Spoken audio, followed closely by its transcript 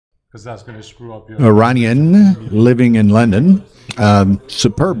because that's going to screw up your... Iranian, living in London,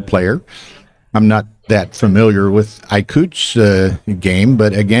 superb player. I'm not that familiar with Aykut's game,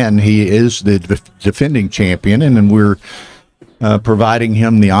 but again, he is the defending champion, and we're providing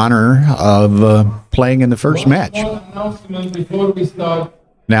him the honor of playing in the first match. Before we start.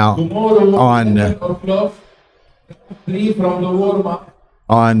 Now,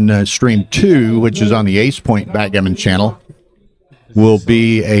 on stream 2, which is on the Ace Point Backgammon channel, will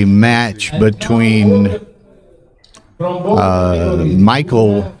be a match between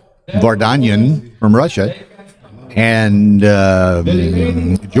Myco Vardanyan from Russia and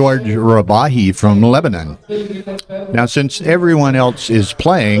George Rabahi from Lebanon. Now, since everyone else is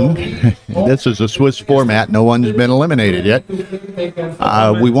playing, this is a Swiss format, no one's been eliminated yet,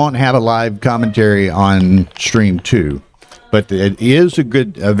 we won't have a live commentary on stream 2. But it is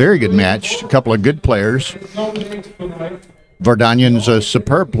a very good match, a couple of good players. Vardanyan's a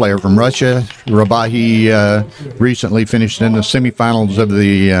superb player from Russia. Rabahi recently finished in the semifinals of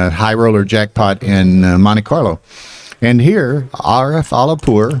the High Roller Jackpot in Monte Carlo. And here, Aref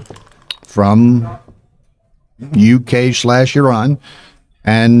Alipour from UK/Iran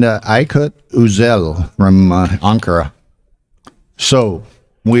and Aykut Uzel from Ankara. So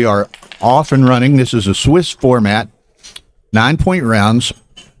we are off and running. This is a Swiss format, 9-point rounds.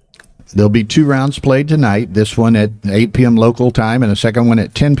 There'll be 2 rounds played tonight, this one at 8 p.m. local time and the second one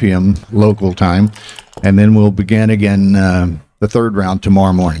at 10 p.m. local time. And then we'll begin again the 3rd round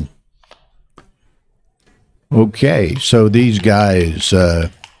tomorrow morning. Okay, so these guys,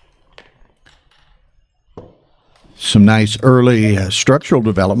 some nice early structural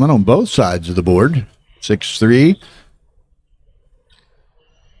development on both sides of the board. 6-3.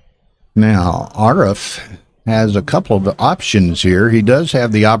 Now, Aref has a couple of options here. He does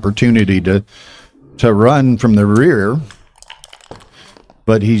have the opportunity to run from the rear,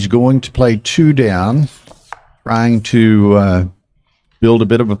 but he's going to play 2 down, trying to build a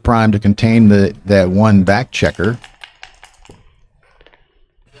bit of a prime to contain that one back checker.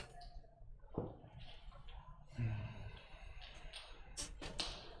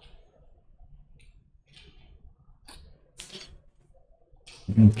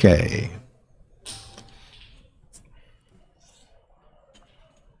 Okay.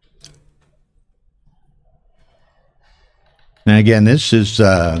 And again, this is,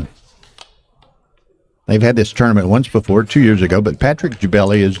 they've had this tournament once before, 2 years ago, but Patrick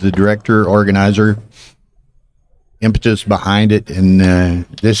Jabelli is the director, organizer, impetus behind it. And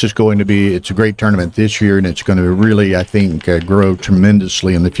this is going to be, it's a great tournament this year, and it's going to really, I think, grow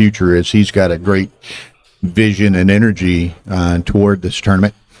tremendously in the future as he's got a great vision and energy toward this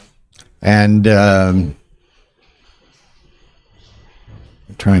tournament. And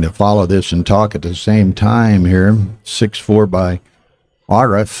trying to follow this and talk at the same time here. 6-4 by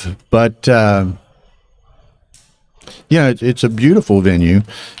Aref, but it's a beautiful venue,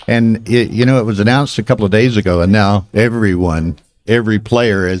 and it was announced a couple of days ago, and now every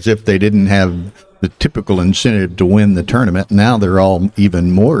player, as if they didn't have the typical incentive to win the tournament, now they're all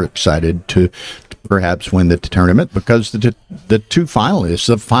even more excited to perhaps win the tournament, because the 2 finalists,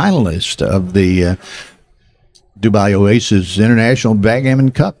 the finalist of the Dubai Oasis International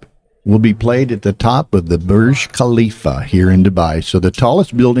Backgammon Cup, will be played at the top of the Burj Khalifa here in Dubai. So the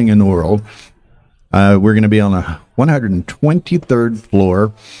tallest building in the world. We're going to be on the 123rd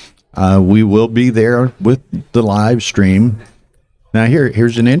floor. We will be there with the live stream. Now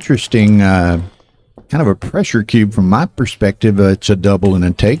here's an interesting kind of a pressure cube from my perspective. It's a double and a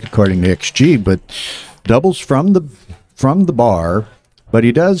take according to XG, but doubles from the bar. But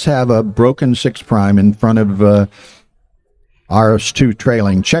he does have a broken 6' in front of Aref's 2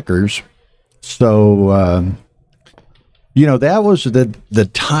 trailing checkers. So, that was the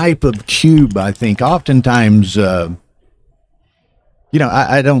type of cube, I think. Oftentimes, I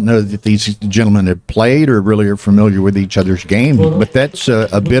don't know that these gentlemen have played or really are familiar with each other's game, but that's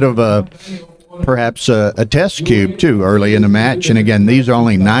a bit of perhaps a test cube, too, early in the match. And again, these are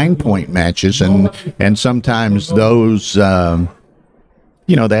only 9-point matches, and sometimes those...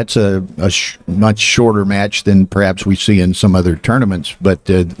 that's a much shorter match than perhaps we see in some other tournaments. But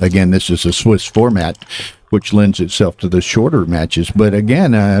again, this is a Swiss format, which lends itself to the shorter matches. But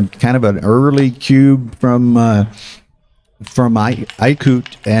again, kind of an early cube from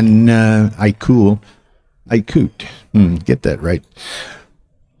Aykut and Aykut. Get that right.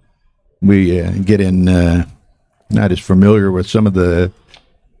 We get in not as familiar with some of the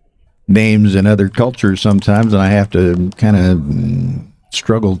names in other cultures sometimes, and I have to kind of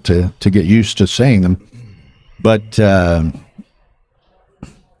struggled to get used to saying them. But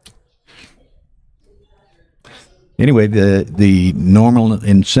anyway, the normal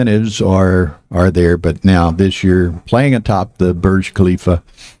incentives are there, but now this year playing atop the Burj Khalifa,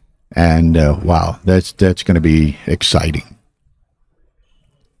 and wow, that's going to be exciting.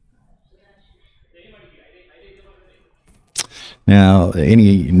 Now,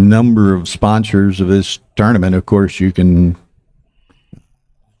 any number of sponsors of this tournament, of course, you can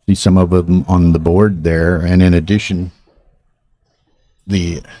see some of them on the board there, and in addition,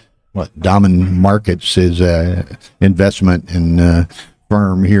 the Daman Markets is a investment in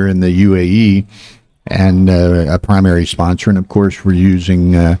firm here in the UAE, and a primary sponsor. And of course, we're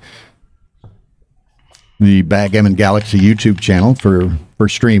using the Backgammon Galaxy YouTube channel for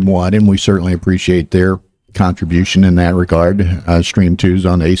Stream 1, and we certainly appreciate their contribution in that regard. Stream 2 is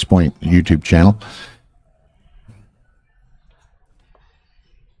on the Ace Point YouTube channel.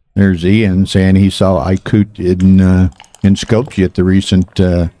 There's Ian saying he saw Aykut in Skopje at the recent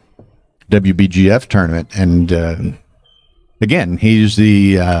WBGF tournament, and again, he's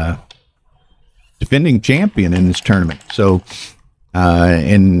the defending champion in this tournament. So,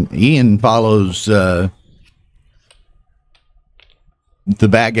 and Ian follows the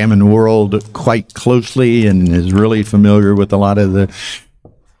backgammon world quite closely and is really familiar with a lot of the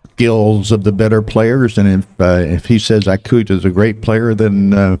skills of the better players. And if he says Aykut is a great player,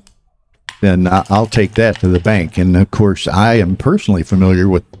 then I'll take that to the bank. And of course, I am personally familiar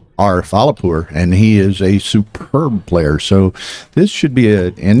with Aref Alipour, and he is a superb player. So this should be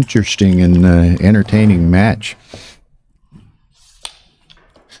an interesting and entertaining match.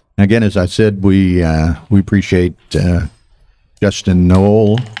 Again, as I said, we appreciate Justin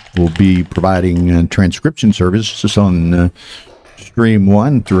Knoll will be providing transcription services on Stream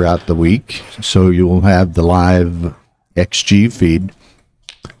 1 throughout the week, so you'll have the live XG feed.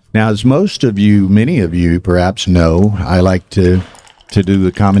 Now, as many of you perhaps know, I like to do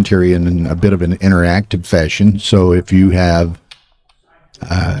the commentary in a bit of an interactive fashion. So if you have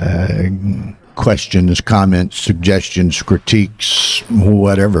questions, comments, suggestions, critiques,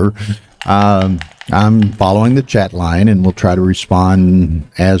 whatever, I'm following the chat line, and we'll try to respond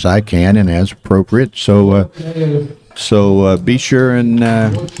as I can and as appropriate. So be sure and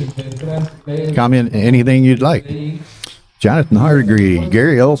comment anything you'd like. Jonathan Hardegree,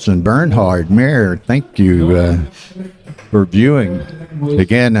 Gary Olson, Bernhard, Mayor, thank you for viewing.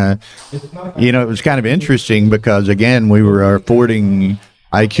 Again, it was kind of interesting because, again, we were affording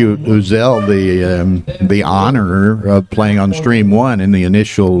Aykut Uzel the honor of playing on Stream 1 in the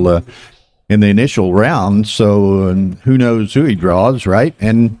initial round. So who knows who he draws, right?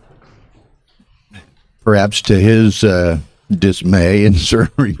 And perhaps to his dismay in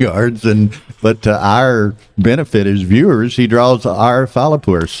certain regards, but to our benefit as viewers, he draws our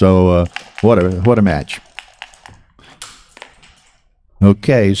Alipour. So what a match.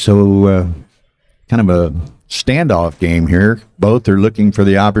 Okay, so kind of a standoff game here. Both are looking for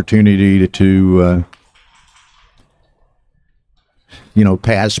the opportunity to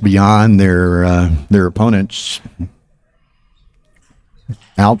pass beyond their opponent's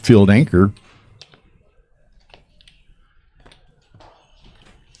outfield anchor.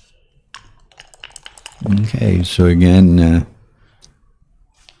 Okay, so again,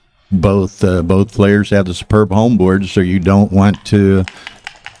 both players have the superb home board, so you don't want to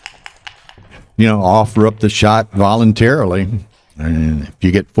offer up the shot voluntarily. And if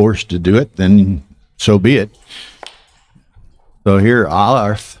you get forced to do it, then so be it. So here,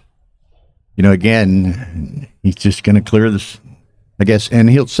 Aref, again, he's just going to clear this, I guess, and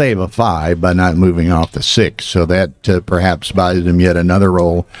he'll save a 5 by not moving off the 6. So that perhaps buys him yet another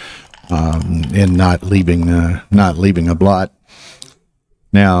roll in not leaving a blot.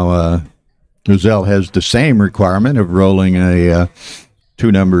 Now, Uzel has the same requirement of rolling a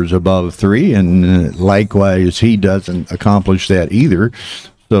 2 numbers above 3, and likewise, he doesn't accomplish that either.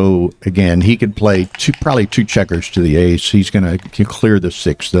 So again, he could play probably 2 checkers to the ace. He's going to clear the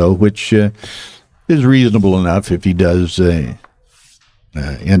 6, though, which is reasonable enough if he does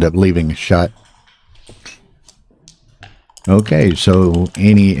end up leaving a shot. Okay, so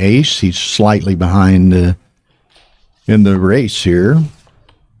any ace, he's slightly behind in the race here.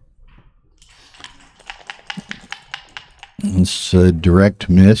 It's a direct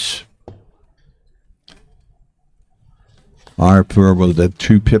miss. Alipour with a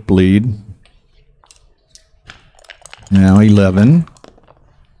 2-pip lead. Now 11.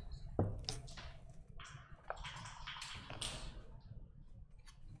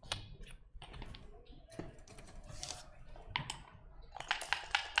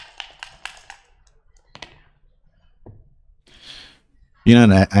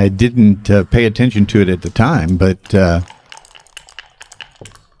 And I didn't pay attention to it at the time, but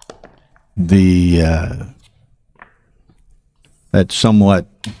That's somewhat,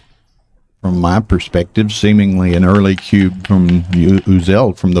 from my perspective, seemingly an early cube from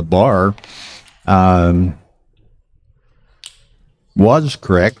Uzel from the bar. Was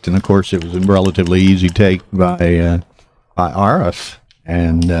correct, and of course it was a relatively easy take by Aref,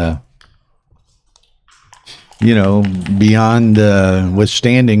 and you know, beyond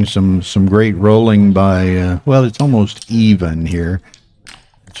withstanding some great rolling by well, it's almost even here.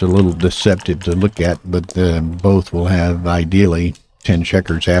 It's a little deceptive to look at, but both will have ideally 10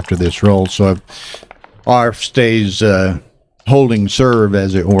 checkers after this roll. So if Aref stays holding serve,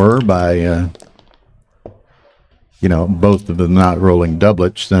 as it were, by you know, both of them not rolling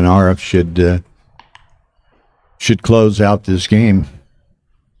doublets, then Aref should close out this game.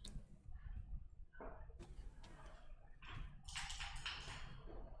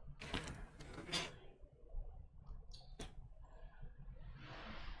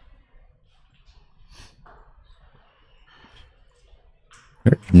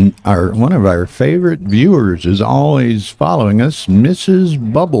 One of our favorite viewers is always following us,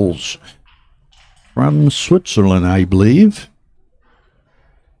 Mrs. Bubbles from Switzerland, I believe.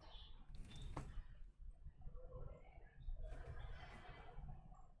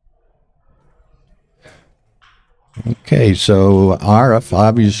 Okay, so Aref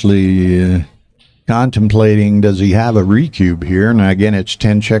obviously contemplating, does he have a recube here? And again, it's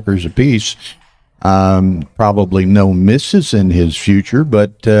 10 checkers apiece. Probably no misses in his future,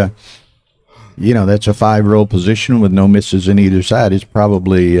 but you know, that's a 5-roll position with no misses in either side. It's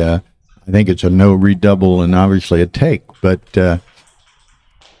probably I think it's a no redouble and obviously a take, but and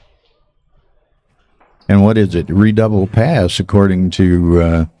what is it? Redouble pass according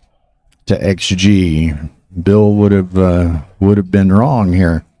to XG. Bill would have been wrong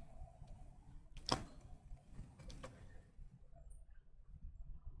here.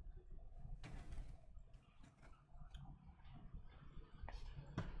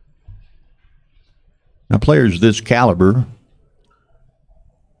 Now, players this caliber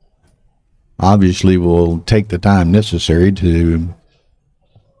obviously will take the time necessary to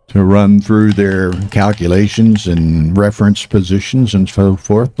run through their calculations and reference positions and so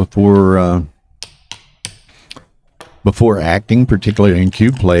forth before acting, particularly in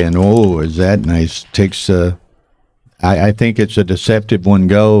cube play. And oh, is that nice? Takes I think it's a deceptive one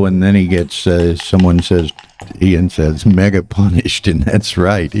go, and then he gets someone says, Ian says, mega punished, and that's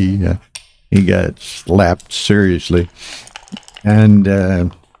right. He got slapped seriously. And,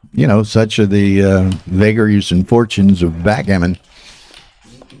 you know, such are the vagaries and fortunes of backgammon.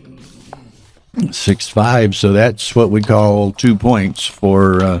 6-5, so that's what we call 2 points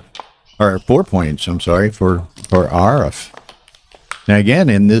for, or 4 points, I'm sorry, for Aref. Now, again,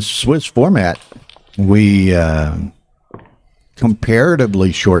 in this Swiss format, we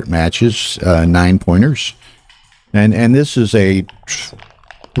comparatively short matches, 9-pointers. And this is a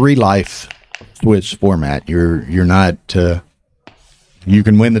 3-life Swiss format. You're not you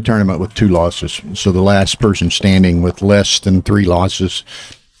can win the tournament with 2 losses. So the last person standing with less than 3 losses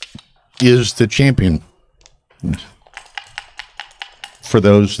is the champion. For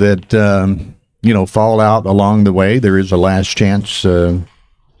those that you know, fall out along the way, there is a last chance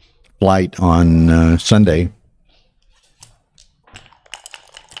flight on Sunday.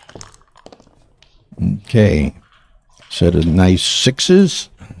 Okay, set of nice 6s.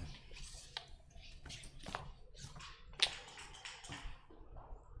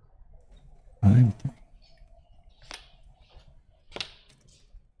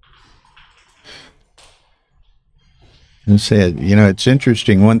 And said, you know, it's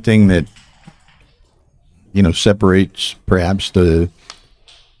interesting. One thing that, you know, separates perhaps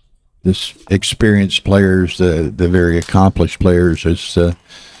this experienced players, the very accomplished players, is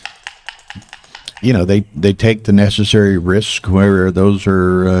you know, they take the necessary risk where those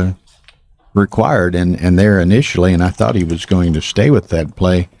are required, and there initially, and I thought he was going to stay with that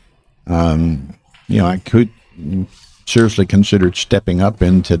play. You know, I could seriously considered stepping up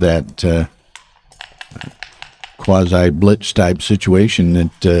into that quasi blitz type situation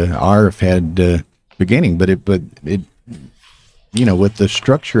that Aref had beginning, but it you know, with the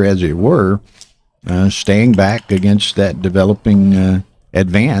structure as it were, staying back against that developing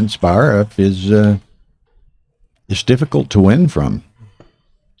advance by Aref is difficult to win from.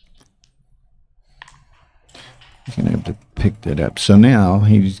 I'm gonna have to pick that up. So now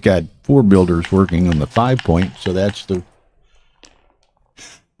he's got 4 builders working on the 5 point, so that's the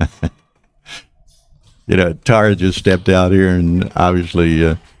you know, Tara just stepped out here, and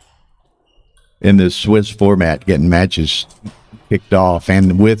obviously in this Swiss format, getting matches kicked off,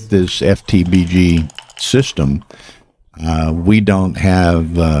 and with this FTbg system, we don't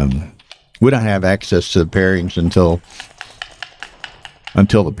have access to the pairings until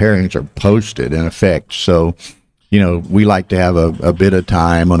until the pairings are posted in effect. So, you know, we like to have a bit of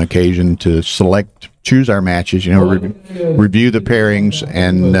time on occasion to choose our matches, you know, review the pairings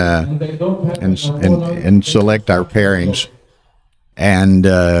and select our pairings. And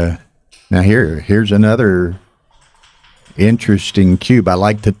now here's another interesting cube. I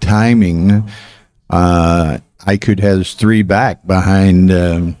like the timing. Aykut has 3 back behind,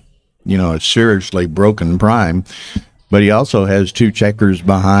 you know, a seriously broken prime, but he also has 2 checkers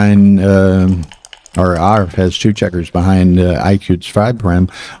behind, or Aref has 2 checkers behind Aykut's 5 prime.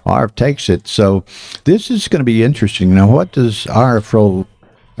 Aref takes it. So this is going to be interesting. Now, what does Aref roll,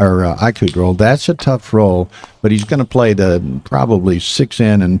 or Aykut roll? That's a tough roll, but he's going to play the probably 6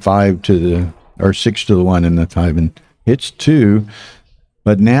 in and 5 to the, or 6 to the 1 and the 5 and hits 2.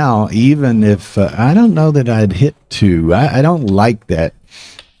 But now, even if I don't know that I'd hit 2, I don't like that.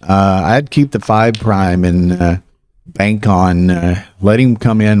 I'd keep the 5 prime and bank on, let him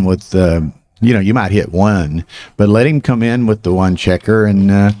come in with, you know, you might hit 1, but let him come in with the 1 checker,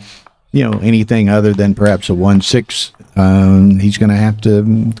 and you know, anything other than perhaps a 1-6, he's going to have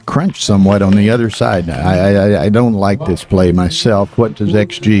to crunch somewhat on the other side. I don't like this play myself. What does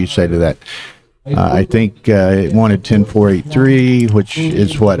XG say to that? I think it wanted 10-4-8-3, which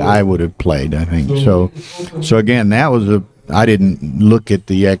is what I would have played, I think. So again, that was I didn't look at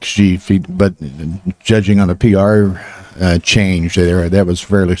the XG feed, but judging on the PR change there, that was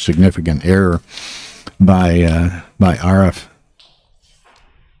fairly significant error by Aref,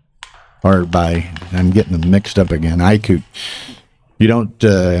 or by, I'm getting them mixed up again, Aykut. You don't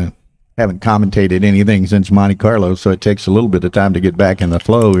haven't commentated anything since Monte Carlo, so it takes a little bit of time to get back in the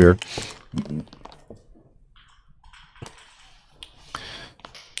flow here.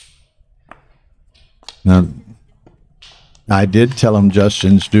 Now, I did tell him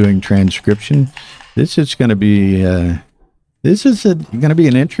Justin's doing transcription. This is going to be going to be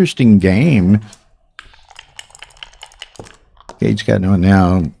an interesting game. Okay, he's got no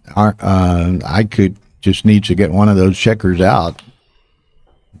now. Aykut just needs to get one of those checkers out.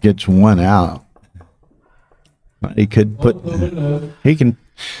 Gets 1 out. He could put. He can.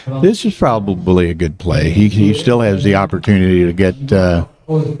 This is probably a good play. He still has the opportunity to get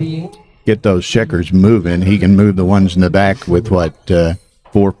those checkers moving. He can move the ones in the back with what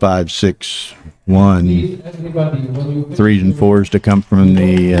 4, 5, 6, 1, 3s and 4s to come from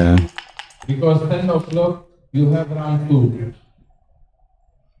the. Because 10 o'clock you have round 2.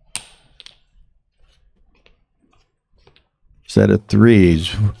 Set of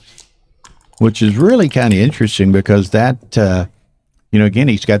 3s, which is really kind of interesting because that, you know, again,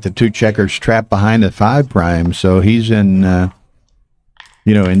 he's got the 2 checkers trapped behind the 5 prime, so he's in,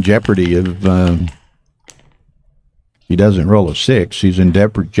 you know, in jeopardy of, he doesn't roll a 6, he's in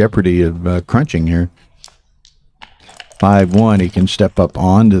jeopardy of crunching here. 5-1, he can step up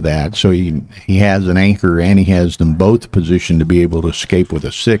onto that, so he has an anchor and he has them both positioned to be able to escape with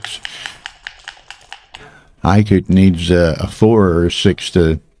a 6. Aykut needs a 4 or a 6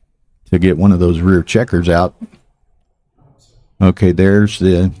 to get one of those rear checkers out. Okay, there's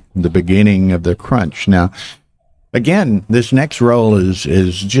the beginning of the crunch. Now, again, this next roll is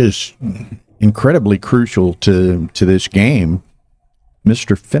just incredibly crucial to this game.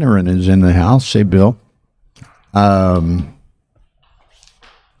 Mr. Finneran is in the house. Say, Bill. You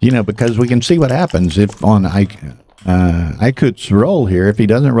know, because we can see what happens if on Aykut's roll here, if he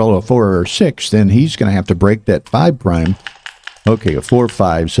doesn't roll a 4 or a 6, then he's going to have to break that 5 prime. Okay, a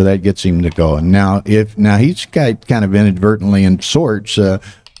 4-5, so that gets him to go. And now he's got kind of inadvertently in sorts a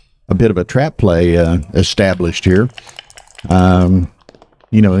bit of a trap play established here.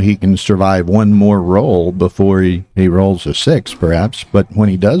 You know, he can survive one more roll before he rolls a 6, perhaps. But when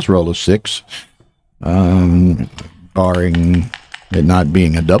he does roll a 6, barring it not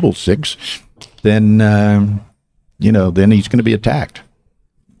being a double 6, then you know, then he's going to be attacked.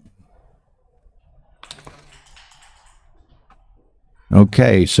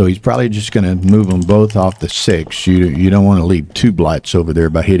 Okay, so he's probably just going to move them both off the 6. You don't want to leave 2 blights over there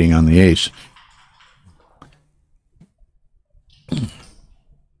by hitting on the ace.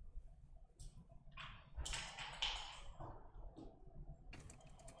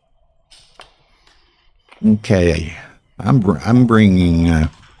 Okay, I'm bringing. I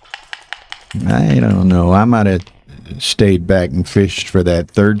don't know. I might have stayed back and fished for that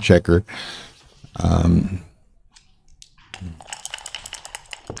 3rd checker.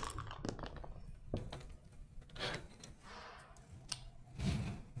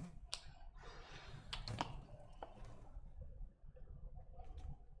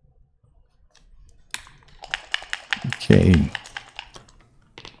 Okay.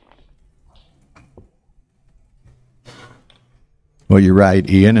 Well, you're right,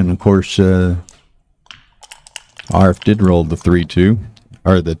 Ian, and of course, Aref did roll the 3-2,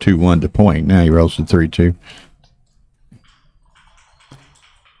 or the 2-1 to point. Now he rolls the 3-2.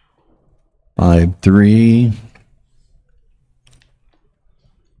 5-3.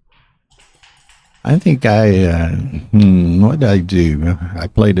 I think what did I do? I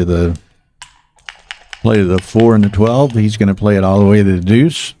played to the 4 and the 12. He's going to play it all the way to the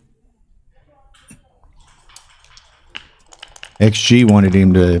deuce. XG wanted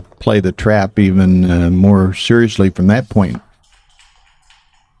him to play the trap even more seriously from that point.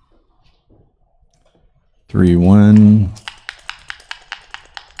 3-1.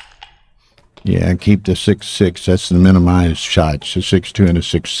 Yeah, keep the 6-6. That's the minimized shots. The 6-2 and a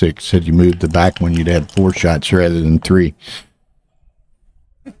 6-6. Had you moved the back one, you'd have 4 shots rather than 3.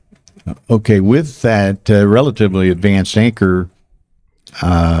 Okay, with that relatively advanced anchor,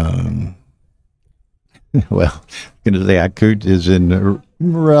 well, I'm going to say Aykut is in a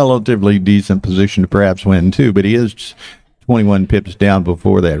relatively decent position to perhaps win too, but he is 21 pips down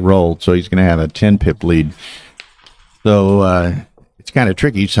before that roll, so he's going to have a 10-pip lead. So it's kind of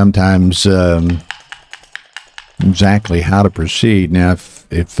tricky sometimes exactly how to proceed. Now, if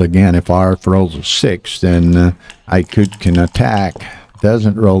Aref rolls a 6, then Aykut can attack.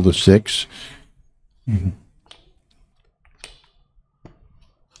 Doesn't roll the 6.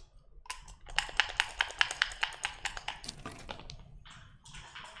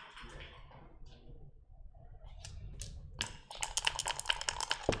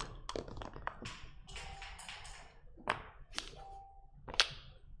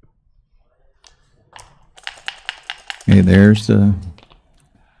 Okay, there's the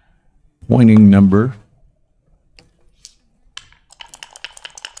pointing number.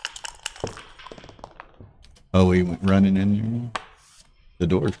 Oh, he went running in there. The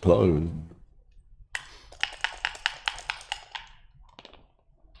door's closed.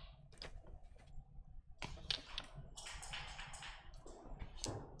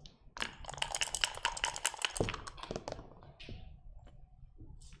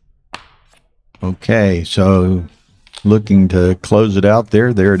 Okay, so looking to close it out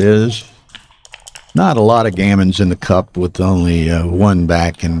there. There it is. Not a lot of gammons in the cup with only 1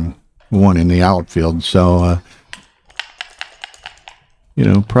 back and 1 in the outfield. So, you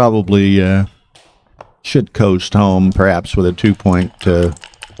know, probably should coast home perhaps with a 2-point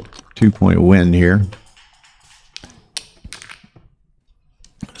win here.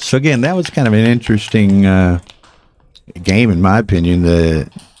 So again, that was kind of an interesting game in my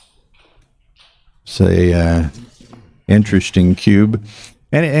opinion. Interesting cube,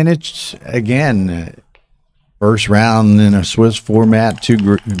 and it's again first round in a Swiss format.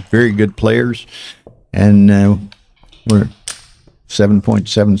 2 very good players, and we're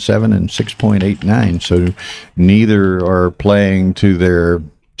 7.77 and 6.89. So neither are playing to their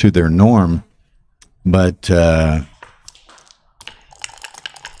norm, but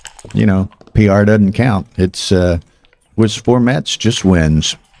you know, PR doesn't count. It's Swiss formats just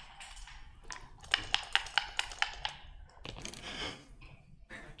wins.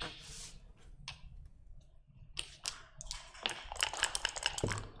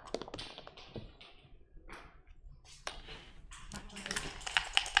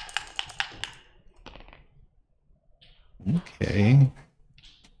 Okay.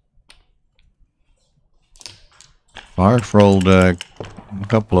 Aref rolled a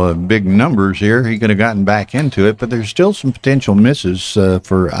couple of big numbers here. He could have gotten back into it, but there's still some potential misses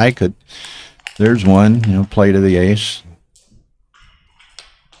for Aykut. There's one, you know, play to the ace.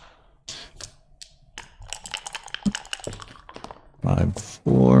 Five,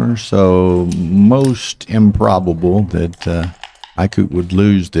 4. So most improbable that Aykut would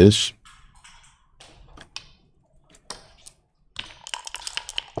lose this.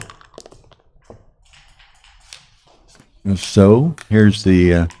 So here's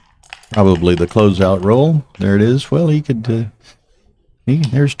the probably the closeout roll. There it is. Well, he could.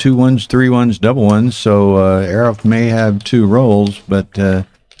 There's 2 1s, 3 1s, double 1s. So Aref may have 2 rolls, but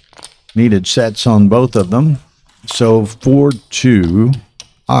needed sets on both of them. So 4-2,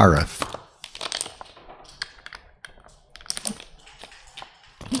 Aref.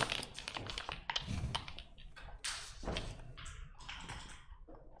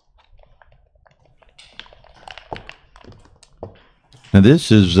 Now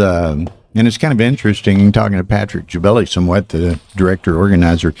this is, and it's kind of interesting talking to Patrick Jabelli somewhat, the director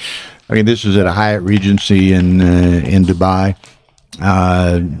organizer. Okay, this is at a Hyatt Regency in Dubai.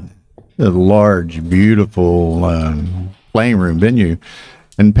 A large, beautiful playing room venue.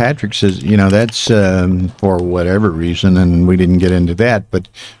 And Patrick says, you know, that's for whatever reason, and we didn't get into that, but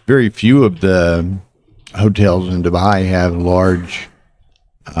very few of the hotels in Dubai have large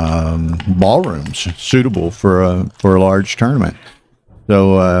ballrooms suitable for a large tournament.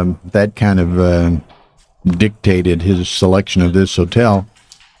 So that kind of dictated his selection of this hotel.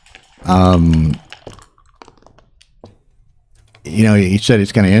 You know, he said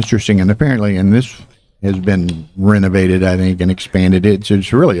it's kind of interesting, and apparently, and this has been renovated, I think, and expanded.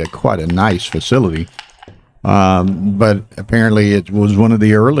 It's really quite a nice facility. But apparently it was one of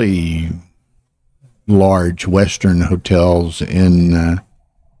the early large Western hotels in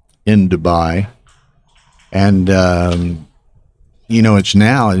Dubai. And, you know,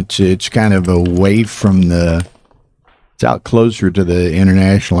 it's kind of away from it's out closer to the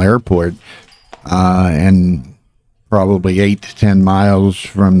international airport, and probably 8 to 10 miles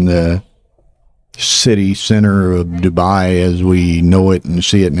from the city center of Dubai as we know it and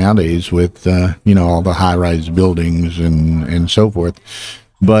see it nowadays, with you know, all the high-rise buildings and so forth.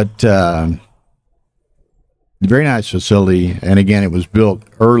 But very nice facility, and again, it was built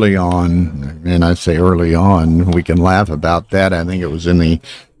early on, and I say early on, we can laugh about that. I think it was in the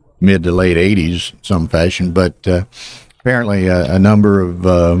mid to late 80s, some fashion, but apparently a number of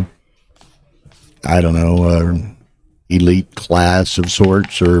I don't know, elite class of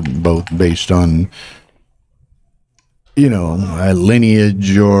sorts, or both based on, you know,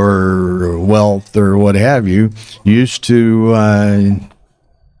 lineage or wealth or what have you, used to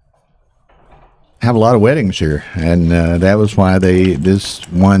have a lot of weddings here. And that was why this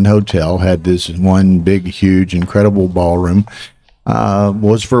one hotel had this one big, huge, incredible ballroom,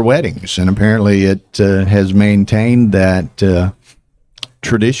 was for weddings. And apparently it has maintained that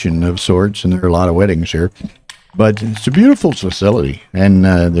tradition of sorts, and there are a lot of weddings here. But it's a beautiful facility, and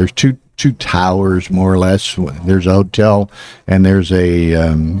there's two towers, more or less. There's a hotel, and there's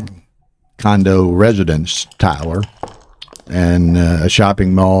a condo residence tower, and a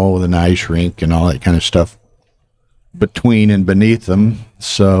shopping mall with an ice rink and all that kind of stuff between and beneath them.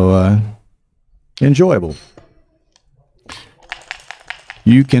 So enjoyable.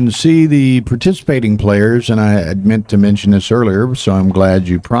 You can see the participating players, and I meant to mention this earlier, so I'm glad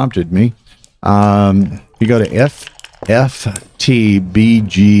you prompted me. You go to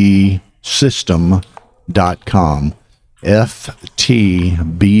FTbgsystem.com,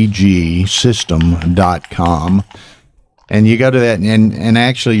 FTbgsystem.com, and you go to that, and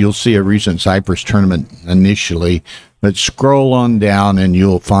actually you'll see a recent Cyprus tournament initially, but scroll on down and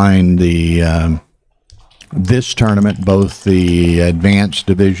you'll find the this tournament, both the advanced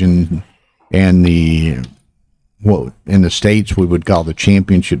division and the, what in the States we would call the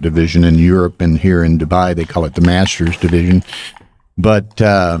championship division, in Europe and here in Dubai they call it the Masters division. But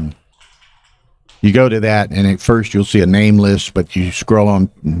you go to that, and at first you'll see a name list, but you scroll on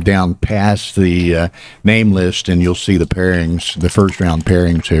down past the name list and you'll see the pairings, the first round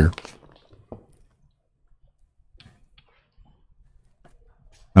pairings here.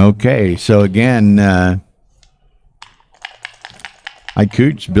 Okay, so again,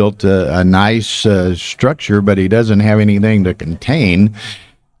 Aykut's built a nice structure, but he doesn't have anything to contain,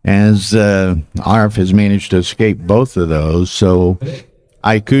 as Aref has managed to escape both of those. So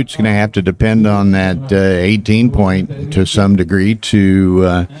Aykut's going to have to depend on that 18 point to some degree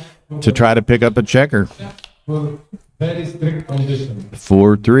to try to pick up a checker. Very strict condition.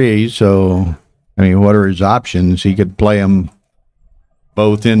 4-3. So, I mean, what are his options? He could play them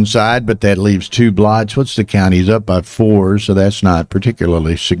both inside, but that leaves 2 blots. What's the count? He's up by 4, so that's not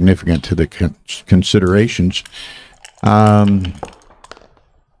particularly significant to the considerations.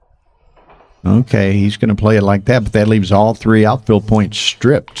 Okay, he's going to play it like that, but that leaves all 3 outfield points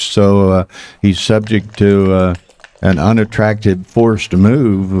stripped. So he's subject to an unattractive forced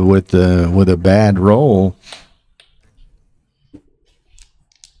move with a bad roll.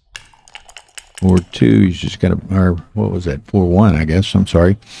 4-2. He's just got to, or what was that? 4-1, I guess. I'm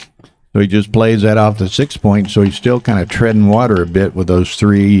sorry. So he just plays that off the 6 point. So he's still kind of treading water a bit with those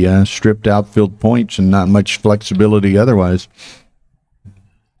 3 stripped outfield points and not much flexibility otherwise.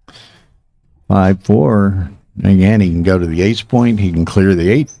 5-4. Again, he can go to the ace point. He can clear the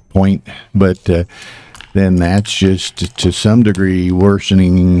 8 point, but then that's just to some degree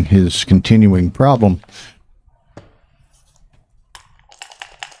worsening his continuing problem.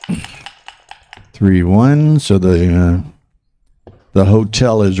 3-1. So the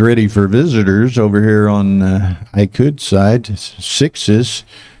hotel is ready for visitors over here on Aykut's side. 6s.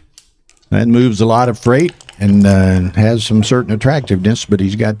 That moves a lot of freight and has some certain attractiveness, but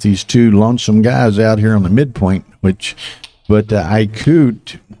he's got these 2 lonesome guys out here on the midpoint, but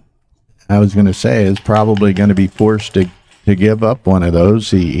Aykut, I was going to say, is probably going to be forced to give up one of those.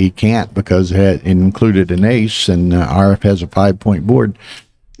 He can't, because it included an ace, and Aref has a 5 point board.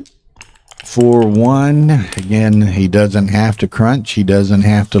 4-1. Again, he doesn't have to crunch. He doesn't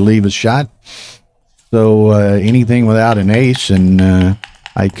have to leave a shot. So anything without an ace, and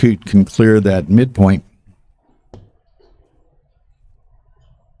Aykut can clear that midpoint.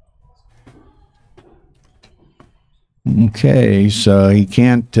 Okay, so he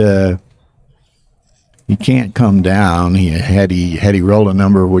can't come down. Had he rolled a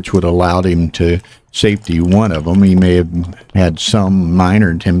number which would allowed him to safety one of them, he may have had some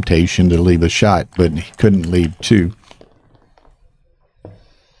minor temptation to leave a shot, but he couldn't leave two.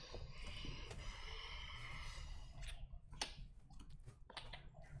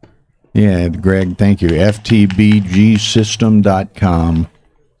 Yeah, Greg, thank you. FTbgsystem.com.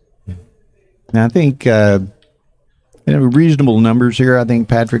 Now, I think reasonable numbers here. I think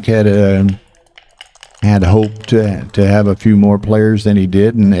Patrick had hoped to have a few more players than he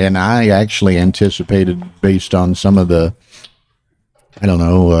did, and I actually anticipated, based on some of the, I don't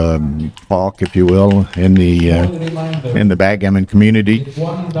know, talk, if you will, in the backgammon community.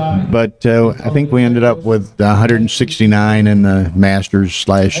 But I think we ended up with 169 in the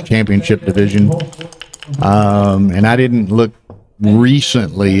Masters/Championship division, and I didn't look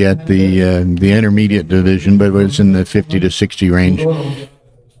recently at the intermediate division, but it was in the 50 to 60 range.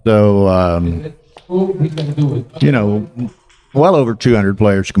 So you know, well over 200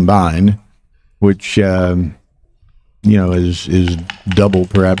 players combined, which you know, is double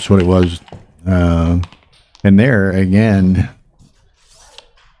perhaps what it was. And there again,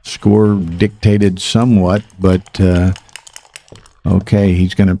 score dictated somewhat, but okay,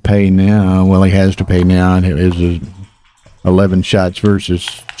 he's going to pay now. Well, he has to pay now. It is 11 shots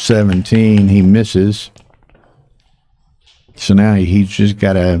versus 17. He misses. So now he's just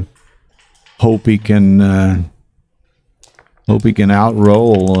got to hope he can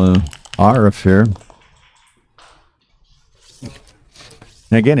outroll Aref here.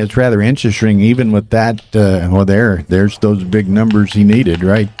 And again, it's rather interesting, even with that. Well, there's those big numbers he needed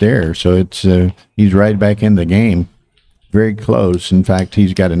right there. So it's he's right back in the game, very close. In fact,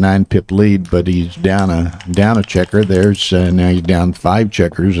 he's got a 9-pip lead, but he's down a checker. There's now he's down 5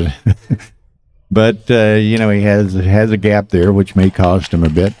 checkers. But you know, he has a gap there, which may cost him a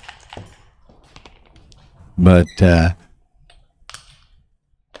bit. But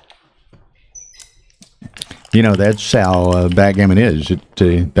you know, that's how backgammon is.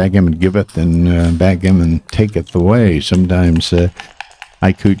 Backgammon giveth and backgammon taketh away. Sometimes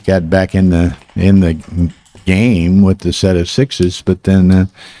Aykut got back in the game with the set of 6s, but then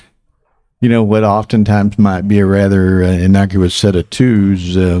you know, what oftentimes might be a rather innocuous set of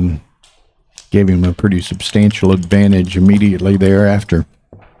 2s gave him a pretty substantial advantage immediately thereafter.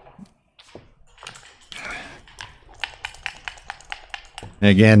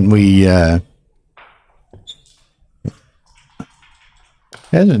 Again, we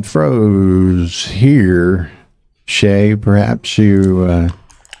hasn't froze here, Shay. Perhaps you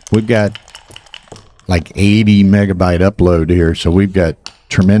we've got like 80 megabyte upload here, so we've got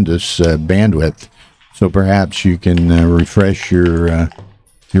tremendous bandwidth. So perhaps you can refresh your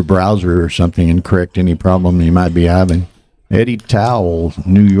browser or something and correct any problem you might be having. Eddie Towell,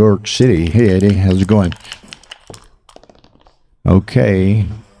 New York City. Hey Eddie, how's it going? Okay,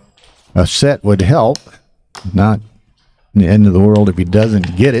 a set would help. Not the end of the world if he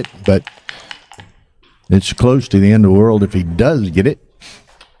doesn't get it, but it's close to the end of the world if he does get it.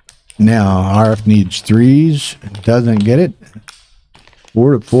 Now Aref needs 3s, doesn't get it.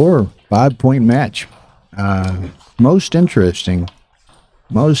 4 to 4, 5-point match. Most interesting.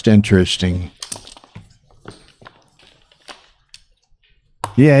 Most interesting.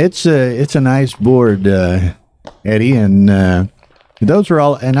 Yeah, it's a nice board, Eddie, and those are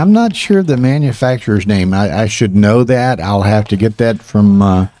all. And I'm not sure the manufacturer's name. I should know that. I'll have to get that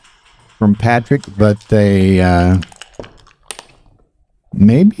from Patrick. But they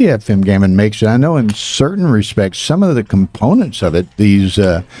maybe FTbgsystem makes it. I know in certain respects, some of the components of it. These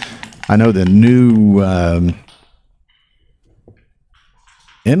I know the new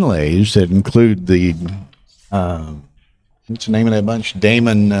inlays that include the what's the name of that bunch?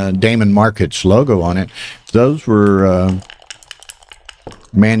 Daman Markets logo on it. Those were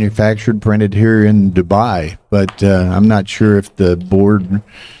manufactured, printed here in Dubai, but I'm not sure if the board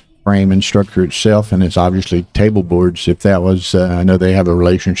frame and structure itself, and it's obviously table boards, if that was, I know they have a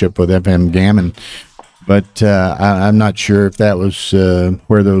relationship with FTbgsystem, but I'm not sure if that was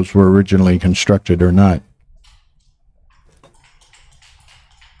where those were originally constructed or not.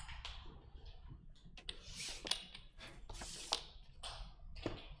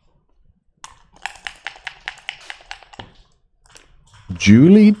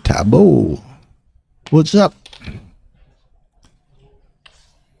 Julie Tabot, what's up?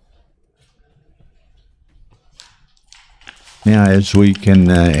 Yeah, as we can,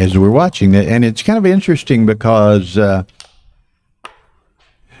 as we're watching it, and it's kind of interesting because, you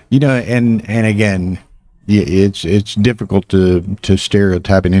know, and again, it's difficult to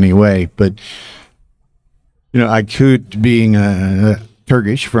stereotype in any way, but you know, Aykut being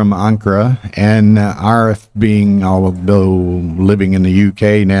Turkish from Ankara, and Aref being, although living in the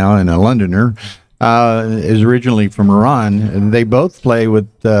UK now and a Londoner, is originally from Iran, and they both play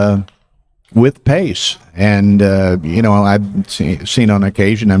with pace. And you know, I've seen on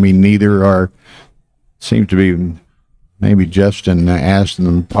occasion. I mean, neither seem to be. Maybe Justin asked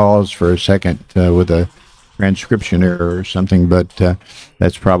them to pause for a second with a transcription error or something, but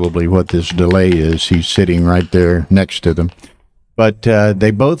that's probably what this delay is. He's sitting right there next to them. But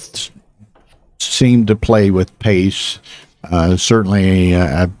they both seem to play with pace. Certainly,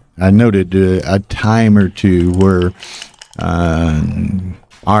 I noted a time or two where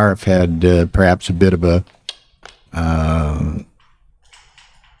Aref had perhaps a bit of a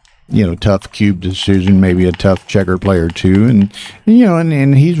you know, tough cube decision, maybe a tough checker player too, and you know,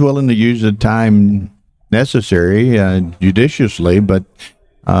 and he's willing to use the time necessary judiciously, but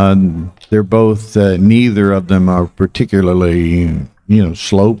they're both neither of them are particularly, you know,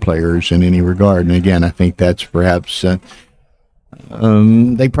 slow players in any regard. And again, I think that's perhaps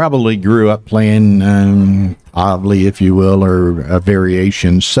they probably grew up playing oddly, if you will, or a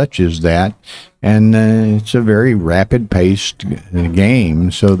variation such as that. And it's a very rapid-paced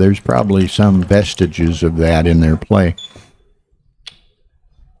game, so there's probably some vestiges of that in their play.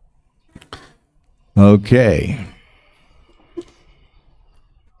 Okay.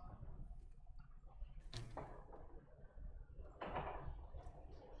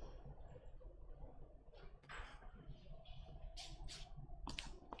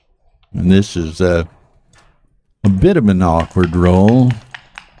 And this is a bit of an awkward roll.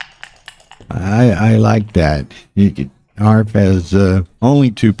 I like that. Aref has only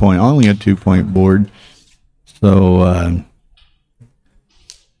a 2-point board. So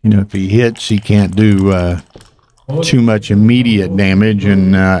you know, if he hits, he can't do too much immediate damage,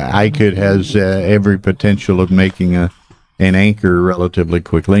 and Aykut has every potential of making an anchor relatively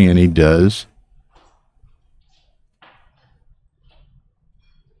quickly, and he does.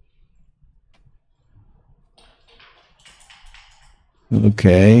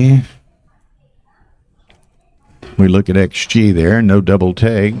 Okay. We look at XG there, no double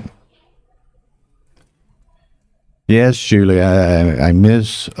take. Yes, Julie, I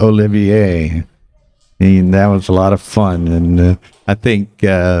miss Olivier. And that was a lot of fun. And I think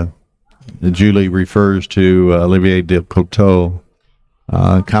Julie refers to Olivier de Coteau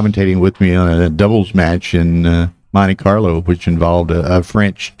commentating with me on a doubles match in Monte Carlo, which involved a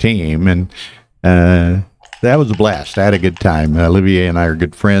French team. And that was a blast. I had a good time. Olivier and I are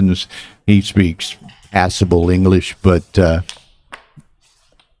good friends. He speaks passable English, but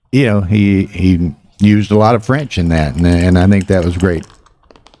you know, he used a lot of French in that, and I think that was great.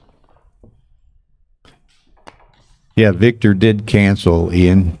 Yeah, Victor did cancel,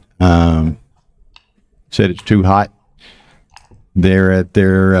 Ian. Said it's too hot. They're at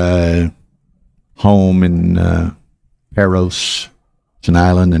their home in Paros. It's an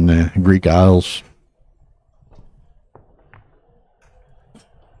island in the Greek Isles.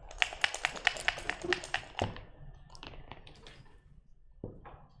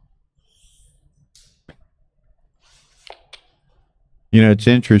 You know, it's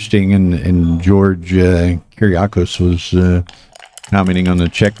interesting, and George Kyriakos was commenting on the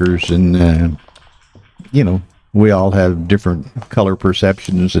checkers, and, you know, we all have different color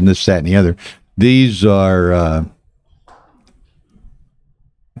perceptions and this, that, and the other. These are,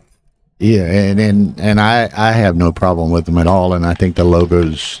 yeah, and I have no problem with them at all, and I think the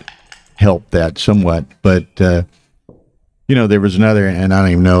logos help that somewhat. But, you know, there was another, and I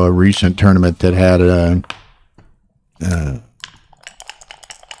don't even know, a recent tournament that had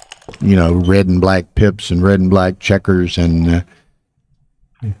you know, red and black pips and red and black checkers, and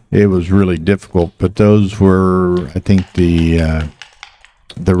it was really difficult. But those were, I think, the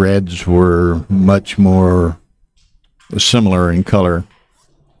reds were much more similar in color,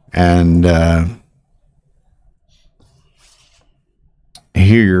 and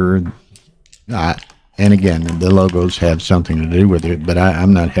here, and again, the logos have something to do with it. But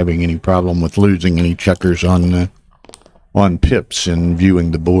I'm not having any problem with losing any checkers on pips and viewing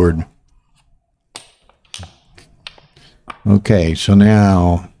the board. Okay, so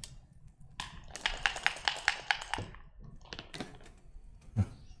now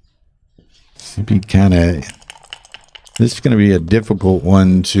this is going to be a difficult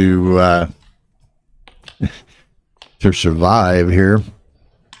one to survive here.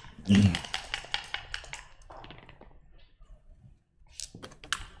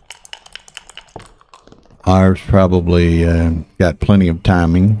 Ours probably got plenty of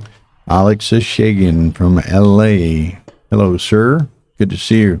timing. Alex Shagan from LA. Hello, sir. Good to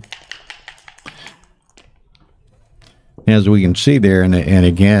see you. As we can see there, and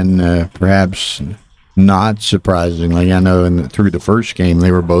again, perhaps not surprisingly, I know through the first game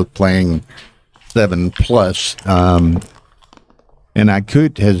they were both playing 7+. And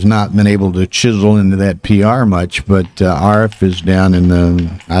Aykut has not been able to chisel into that PR much, but Aref is down in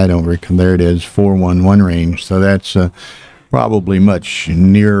the, I don't recall, there it is, 411 range. So that's probably much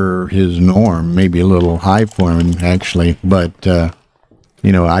nearer his norm, maybe a little high for him, actually. But,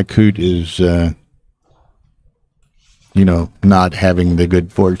 you know, Aykut is, you know, not having the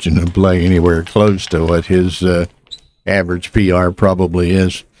good fortune to play anywhere close to what his average PR probably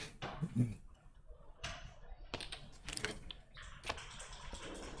is.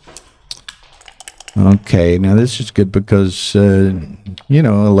 Okay, now this is good because, you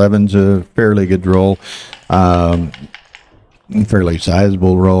know, 11's a fairly good roll, fairly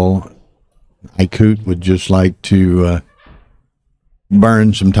sizable roll. Aykut would just like to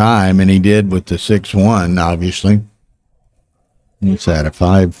burn some time, and he did with the 6-1, obviously. It's at a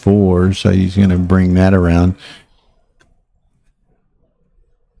 5-4, so he's going to bring that around.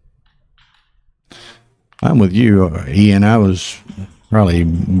 I'm with you, Ian. I was probably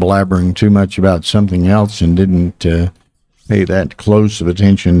blabbering too much about something else and didn't pay that close of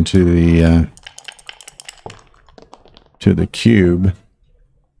attention to the cube.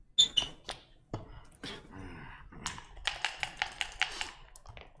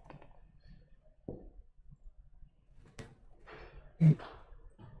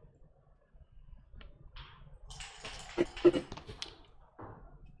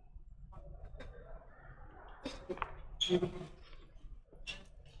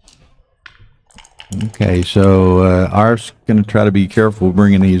 Okay, so Arf's going to try to be careful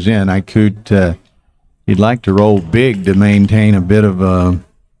bringing these in. Aykut, he'd like to roll big to maintain a bit of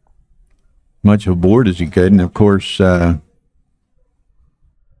much of a board as he could, and of course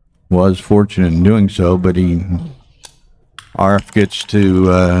was fortunate in doing so, but Aref gets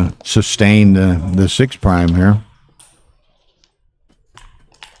to sustain the 6 prime here.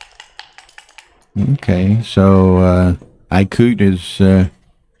 Okay, so Aykut is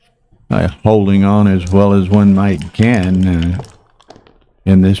holding on as well as one might can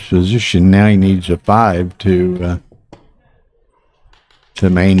in this position. Now he needs a 5 to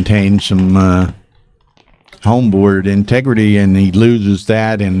maintain some homeboard integrity, and he loses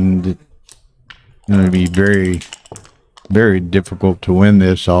that, and it's going to be very, very difficult to win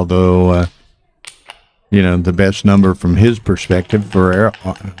this, although you know, the best number from his perspective for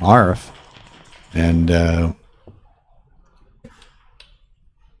Aref. And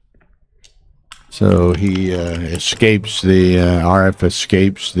so he escapes the Aref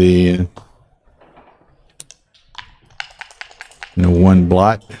escapes the you know, one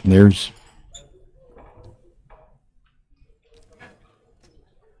blot. There's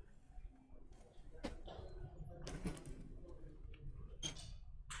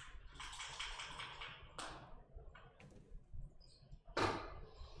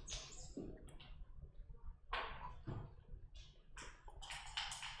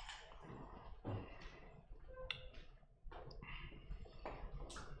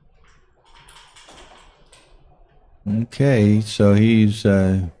okay, so he's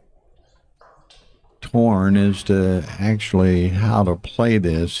torn as to actually how to play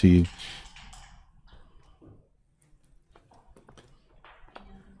this. He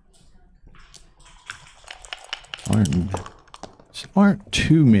aren't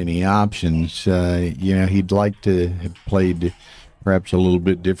too many options. You know, he'd like to have played perhaps a little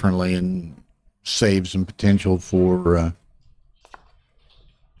bit differently and save some potential for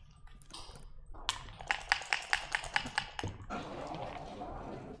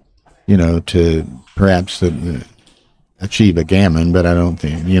you know, to perhaps achieve a gammon, but I don't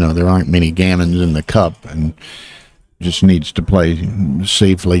think, you know, there aren't many gammons in the cup, and just needs to play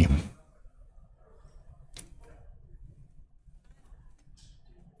safely.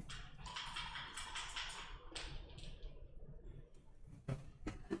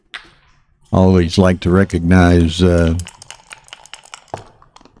 Always like to recognize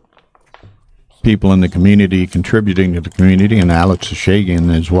people in the community contributing to the community, and Alex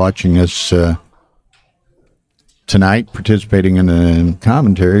Shagan is watching us tonight, participating in the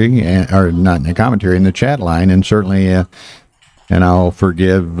commentary, or not in the commentary, in the chat line, and certainly, and I'll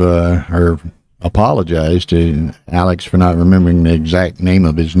forgive or apologize to Alex for not remembering the exact name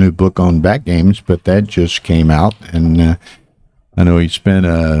of his new book on backgames, but that just came out, and I know he spent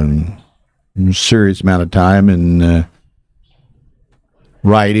a serious amount of time in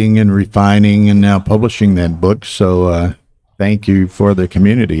writing and refining and now publishing that book. So thank you for the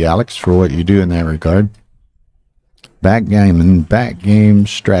community, Alex, for what you do in that regard. Backgammon, Backgame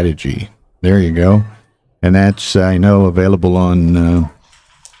Strategy. There you go. And that's, I know, available on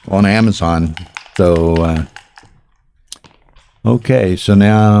Amazon. So, okay, so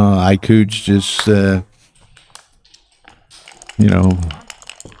now Aykut's just, you know,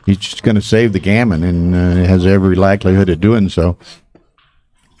 he's just going to save the gammon and has every likelihood of doing so.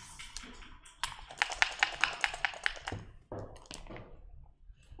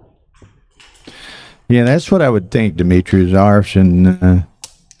 Yeah, that's what I would think, Dimitri. Aref's in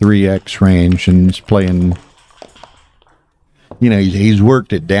 3x range and he's playing, you know, he's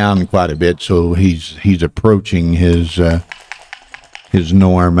worked it down quite a bit, so he's approaching his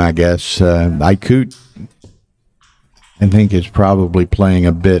norm, I guess. Aykut, I think, is probably playing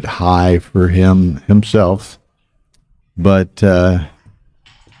a bit high for himself, but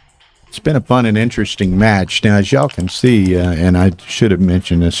it's been a fun and interesting match. Now, as y'all can see, and I should have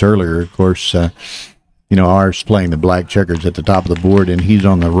mentioned this earlier, of course, you know, Aref's playing the black checkers at the top of the board, and he's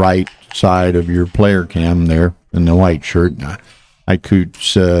on the right side of your player cam there in the white shirt.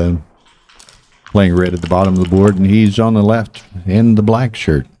 Aykut's playing red at the bottom of the board, and he's on the left in the black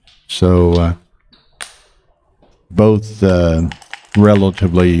shirt. So both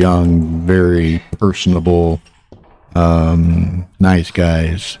relatively young, very personable, nice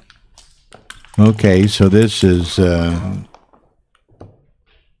guys. Okay, so this is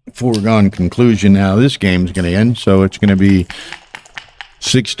foregone conclusion now. This game's going to end, so it's going to be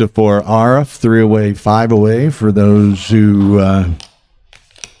 6-4 Aref, 3 away, 5 away for those who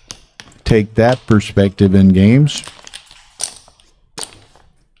take that perspective in games.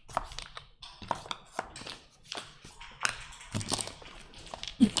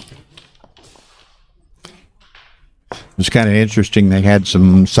 It's kind of interesting. They had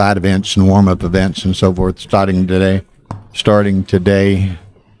some side events and warm-up events and so forth starting today.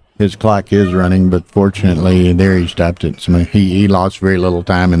 His clock is running, but fortunately there he stopped it. So he lost very little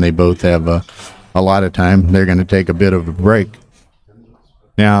time, and they both have a lot of time. They're going to take a bit of a break.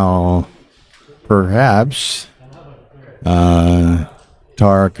 Now, perhaps Tara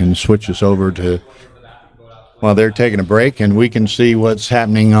can switch us over to, while they're taking a break, and we can see what's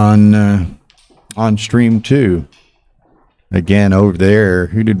happening on stream 2. Again, over there,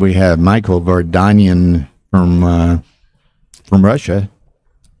 who did we have? Myco Vardanian from Russia.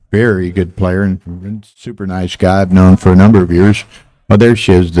 Very good player and super nice guy. I've known for a number of years. Oh, there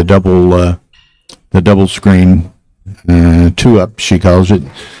she is, the double screen, 2-up, she calls it.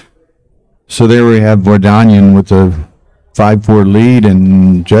 So there we have Vardanian with a 5-4 lead,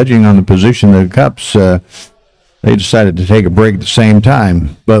 and judging on the position of the cups, they decided to take a break at the same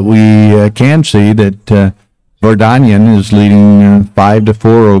time. But we can see that Vardanian is leading 5-4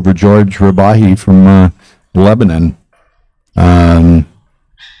 over George Rabahi from Lebanon.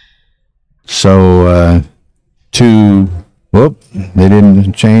 Whoop, they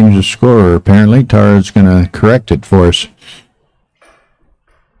didn't change the score. Apparently, Tara's going to correct it for us.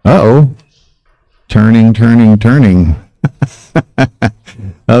 Uh-oh. Turning.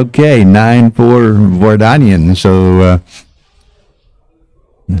 Okay, 9-4 Vardanian.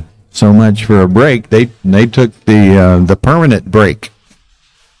 So much for a break. They took the permanent break.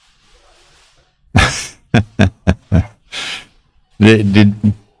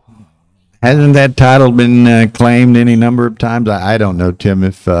 Hasn't that title been claimed any number of times? I don't know, Tim,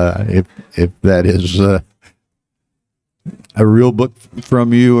 if that is a real book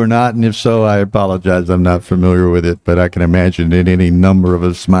from you or not, and if so, I apologize. I'm not familiar with it, but I can imagine that any number of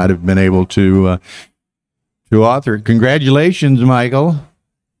us might have been able to author it. Congratulations, Michael.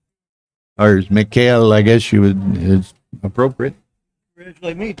 Or Mikhail, I guess is appropriate.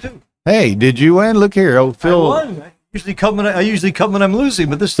 Congratulate me too. Hey, did you win? Look here, oh Phil. I won. I usually come when I'm losing,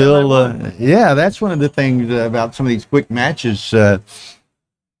 but this Phil, time I won. yeah, that's one of the things about some of these quick matches. You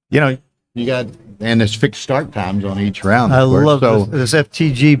know, you got, and there's fixed start times on each round. I love this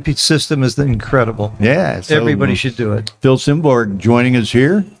FTG system is incredible. Yeah, so everybody should do it. Phil Simborg joining us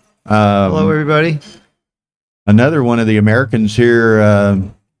here. Hello, everybody. Another one of the Americans here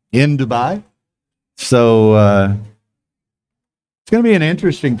in Dubai. So it's going to be an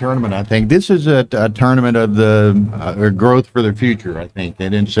interesting tournament, I think. This is a tournament of the growth for the future, I think.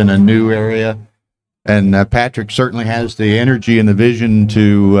 And it's in a new area. And Patrick certainly has the energy and the vision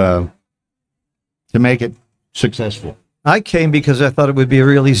to make it successful. I came because I thought it would be a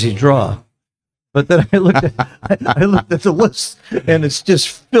real easy draw. But then I looked at the list, and it's just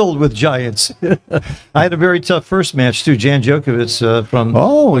filled with giants. I had a very tough first match too. Jan Djokovic from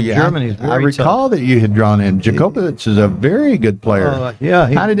Germany. I recall that you had drawn in. Djokovic is a very good player. Yeah.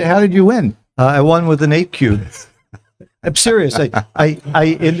 How did you win? I won with an 8 cube. I'm serious.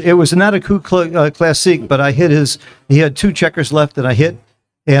 It was not a coup classique, but I hit his. He had 2 checkers left, and I hit,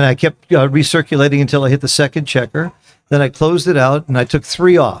 and I kept recirculating until I hit the second checker. Then I closed it out, and I took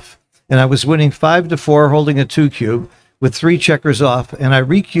 3 off. And I was winning 5-4, holding a 2 cube with 3 checkers off, and I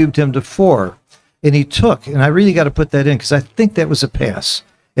recubed him to 4. And he took, and I really got to put that in because I think that was a pass.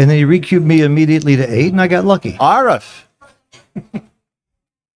 And then he recubed me immediately to 8, and I got lucky. Aref. What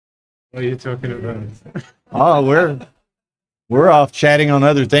are you talking about? Oh, we're off chatting on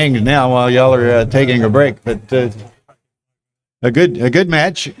other things now while y'all are taking a break. But a good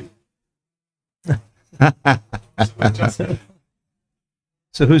match.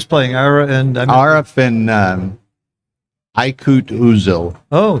 So who's playing? Aref and Aykut Uzel.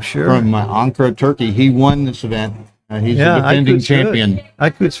 Oh, sure. From Ankara, Turkey. He won this event. He's the defending champion. Good.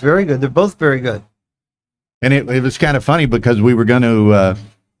 Aykut's very good. They're both very good. And it was kind of funny because we were going to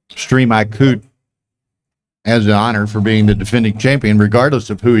stream Aykut as an honor for being the defending champion, regardless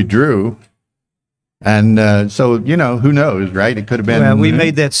of who he drew. And so, who knows, right? It could have been. Well, we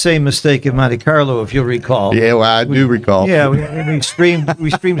made that same mistake in Monte Carlo, if you'll recall. Yeah, well, I do recall. Yeah, we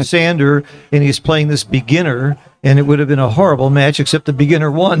streamed Sander, and he's playing this beginner, and it would have been a horrible match, except the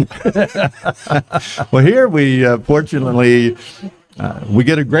beginner won. Well, here we fortunately we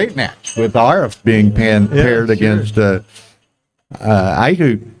get a great match with Aref being paired against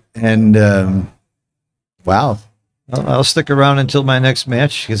Aykut, and wow. I'll stick around until my next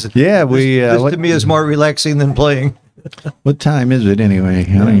match because this to me is more relaxing than playing. What time is it anyway?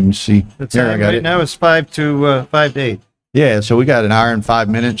 I don't even see. Now it's 5 to 8. Yeah, so we got an hour and 5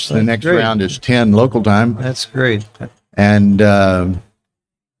 minutes. The next round is 10 local time. That's great. And so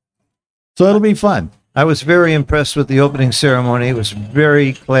it'll be fun. I was very impressed with the opening ceremony. It was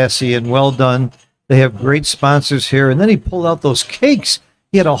very classy and well done. They have great sponsors here. And then he pulled out those cakes.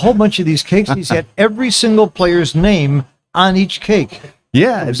 He had a whole bunch of these cakes. He's had every single player's name on each cake.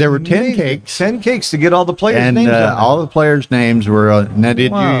 Yeah, there were 10 cakes. 10 cakes to get all the players' names on. And all the players' names were. Now,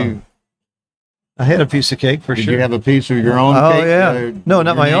 did you? I had a piece of cake for sure. Did you have a piece of your own cake? Oh, yeah. No,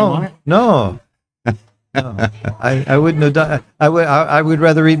 not my own. No. No. I wouldn't have done. I would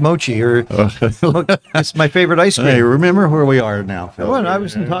rather eat mochi or. It's my favorite ice cream. Hey, remember where we are now, Phil. Well, I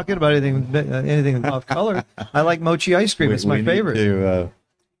wasn't talking about anything off color. I like mochi ice cream. It's my favorite. Need to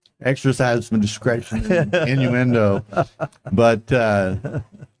exercise some discretion and innuendo, but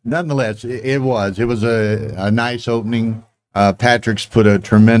nonetheless, it was a nice opening. Patrick's put a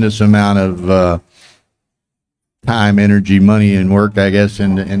tremendous amount of time, energy, money, and work, I guess,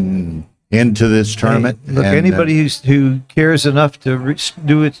 into this tournament. Hey, look, anybody who cares enough to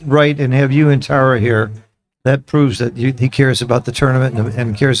do it right and have you and Tara here, that proves that he cares about the tournament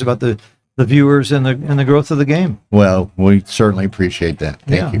and cares about the viewers and the growth of the game. Well, we certainly appreciate that.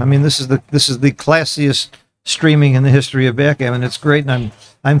 Thank you. I mean, this is the classiest streaming in the history of backgammon. It's great, and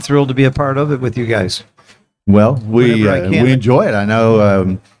I'm thrilled to be a part of it with you guys. Well, we enjoy it. I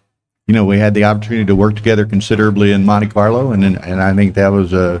know. We had the opportunity to work together considerably in Monte Carlo, and I think that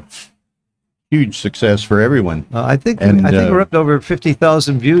was a huge success for everyone. I think we're up to over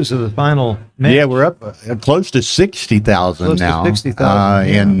 50,000 views of the final match. Yeah, we're up close to 60,000 now. 60,000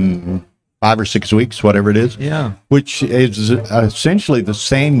 in 5 or 6 weeks, whatever it is. Yeah, which is essentially the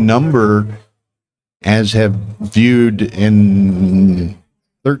same number as have viewed in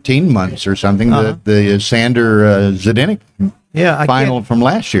 13 months or something. The Sander Zdenek final from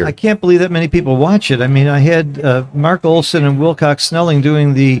last year. I can't believe that many people watch it. I mean, I had Mark Olson and Wilcox Snelling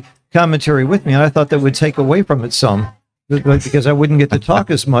doing the commentary with me, and I thought that would take away from it some because I wouldn't get to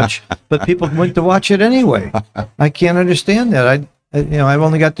talk as much, but people went to watch it anyway. I can't understand that. I've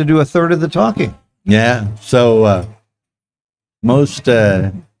only got to do a third of the talking. Yeah. So most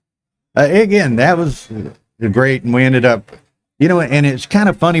again, that was great, and we ended up, and it's kind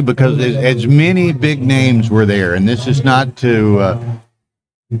of funny because as many big names were there, and this is not to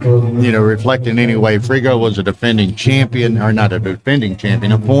reflect in any way. Frigo was a defending champion, or not a defending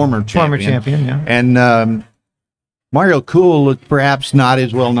champion, a former champion. Former champion, yeah. And Mario Cool is perhaps not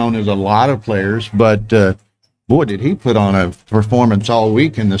as well known as a lot of players, but boy, did he put on a performance all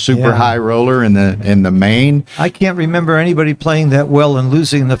week in the super high roller and the main. I can't remember anybody playing that well and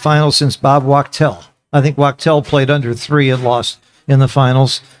losing in the finals since Bob Wachtel. I think Wachtel played under 3 and lost in the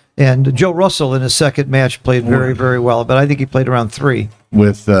finals. And Joe Russell in his second match played very, very well, but I think he played around 3.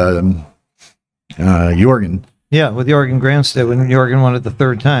 With Jorgen. Yeah, with Jorgen Grandstedt when Jorgen won it the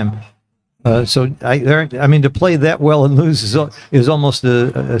third time. So I mean, to play that well and lose is almost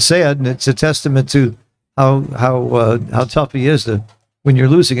a sad, and it's a testament to how tough he is. To when you're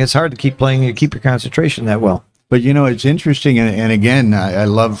losing, it's hard to keep playing and keep your concentration that well. But you know, it's interesting, and again, I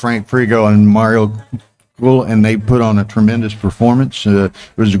love Frank Frigo and Mario Cool, and they put on a tremendous performance. It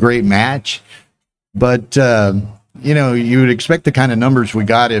was a great match, but you know, you would expect the kind of numbers we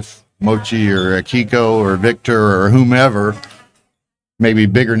got if Mochi or Kiko or Victor or whomever, maybe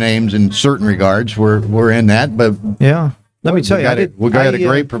bigger names in certain regards, were in that. But yeah. Let me tell you, we got a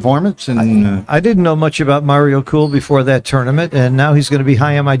great performance, and I didn't know much about Mario Cool before that tournament, and now he's going to be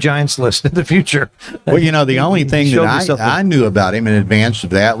high on my Giants list in the future. Well, you know, the only thing that I knew about him in advance of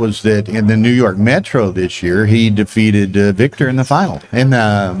that was that in the New York Metro this year, he defeated Victor in the final, in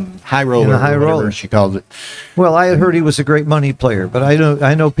the high roller, whatever she calls it. Well, I had heard he was a great money player, but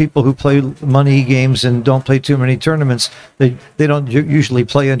I know people who play money games and don't play too many tournaments. They don't usually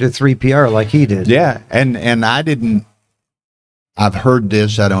play under 3 PR like he did. Yeah, and I didn't. I've heard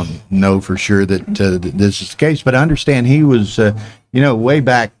this. I don't know for sure that this is the case, but I understand he was, you know, way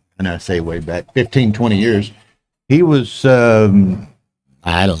back, and I say way back, 15, 20 years, he was, I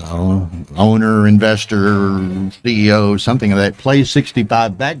don't know, owner, investor, CEO, something of that, Play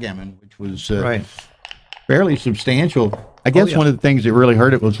 65 Backgammon, which was fairly substantial. I guess one of the things that really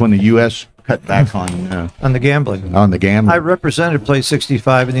hurt it was when the U.S. cut back on the gambling. On the gambling. I represented Play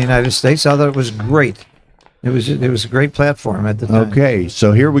 65 in the United States. I thought it was great. It was a great platform at the time. Okay,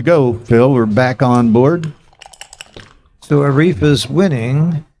 so here we go, Phil. We're back on board. So Aref is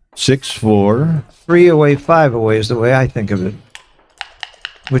winning 6-4. 3 away, 5 away is the way I think of it.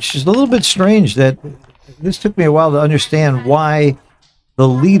 Which is a little bit strange that this took me a while to understand why the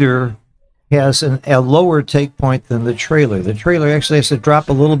leader has a lower take point than the trailer. The trailer actually has to drop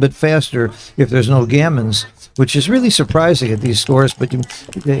a little bit faster if there's no gammons, which is really surprising at these scores, but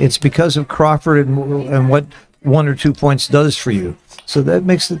it's because of Crawford and what 1 or 2 points does for you. So that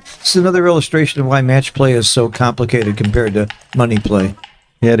makes it's another illustration of why match play is so complicated compared to money play.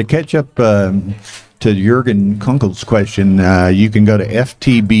 Yeah, to catch up to Jurgen Kunkel's question, you can go to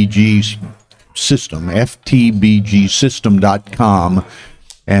FTbgsystem, FTbgsystem.com,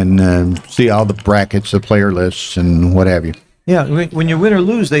 and see all the brackets, the player lists, and what have you. Yeah, when you win or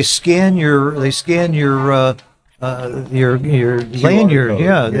lose, they scan your lanyard, your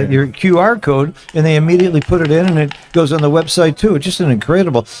QR code, and they immediately put it in, and it goes on the website too. It's just an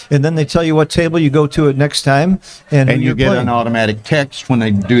incredible. And then they tell you what table you go to at next time, and you get an automatic text when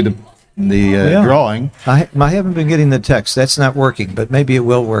they do the drawing. I haven't been getting the text. That's not working, but maybe it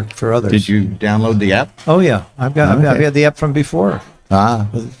will work for others. Did you download the app? Oh yeah, I've had the app from before.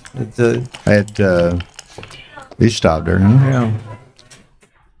 He stopped her. Huh? Yeah.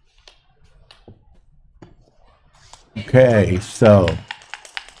 Okay, so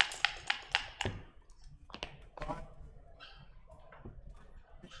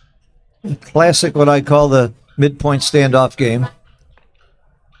classic, what I call the midpoint standoff game,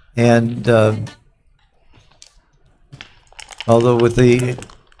 and although with the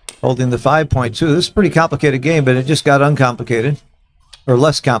holding the 5.2, this is a pretty complicated game, but it just got uncomplicated or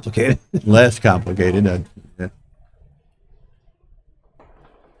less complicated. Less complicated.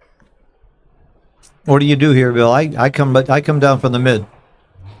 What do you do here, Bill? I come down from the mid.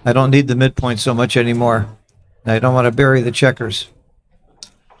 I don't need the midpoint so much anymore. I don't want to bury the checkers.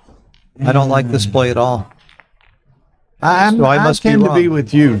 I don't like this play at all. I tend to be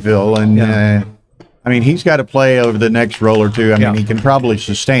with you, Phil, and I mean he's got to play over the next roll or two. I mean he can probably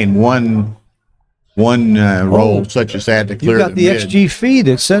sustain one roll such as that to clear. You got the XG feed.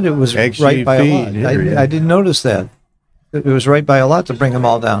 It said it was right by a lot. I didn't notice that. It was right by a lot to bring them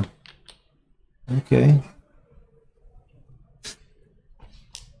all down. Okay.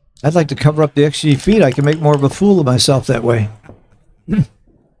 I'd like to cover up the XG feed. I can make more of a fool of myself that way,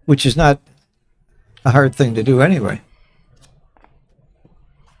 which is not a hard thing to do anyway.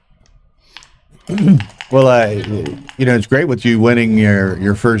 Well, you know, it's great with you winning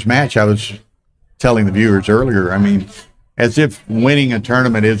your first match. I was telling the viewers earlier, I mean, as if winning a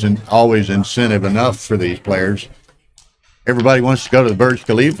tournament isn't always incentive enough for these players. Everybody wants to go to the Burj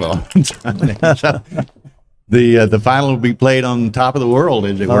Khalifa. So the final will be played on top of the world,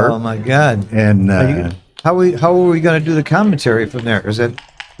 as it were. Oh my God! And how are we going to do the commentary from there? Is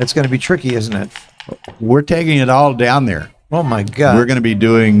that's going to be tricky, isn't it? We're taking it all down there. Oh my God! We're going to be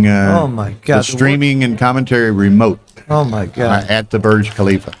doing oh my God, the streaming and commentary remote. Oh my God! At the Burj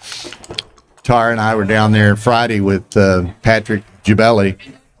Khalifa. Tara and I were down there Friday with Patrick Gibelli,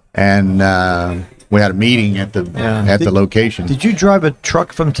 and we had a meeting at the location. Did you drive a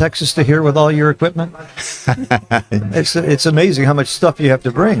truck from Texas to here with all your equipment? It's amazing how much stuff you have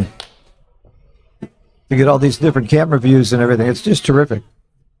to bring. to get all these different camera views and everything. It's just terrific.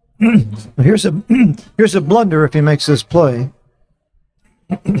 Here's a blunder if he makes this play.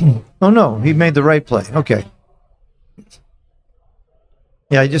 Oh no, he made the right play. Okay.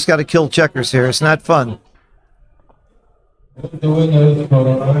 Yeah, you just got to kill checkers here. It's not fun. The winner is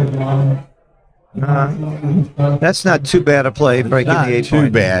Corniche. That's not too bad a play, breaking Not the 8 too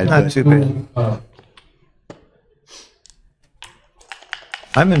point. bad, Not but- too bad.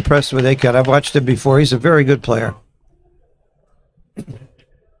 I'm impressed with Aykut. I've watched him before. He's a very good player.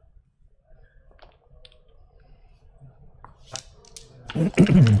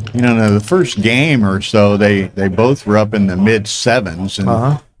 You know, the first game or so, they both were up in the mid sevens, and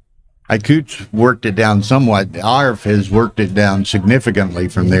Aykut worked it down somewhat. Aref has worked it down significantly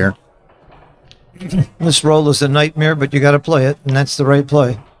from there. This roll is a nightmare, but you got to play it, and that's the right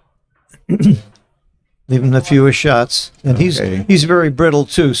play. Leave him the fewest shots, and Okay. he's very brittle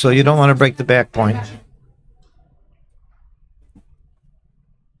too, so you don't want to break the back point.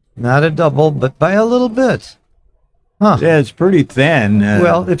 Not a double, but by a little bit. Huh. Yeah, it's pretty thin.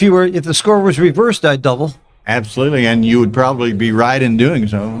 Well, if the score was reversed, I'd double. Absolutely, and you would probably be right in doing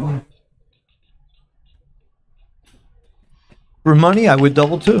so. For money, I would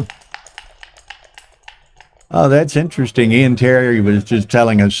double too. Oh, that's interesting. Ian Terry was just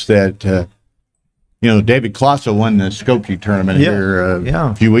telling us that, David Klasa won the Skopje tournament here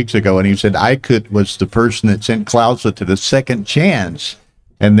a few weeks ago, and he said Aykut was the person that sent Klasa to the second chance,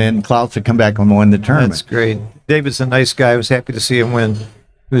 and then Klasa come back and won the tournament. That's great. David's a nice guy. I was happy to see him win.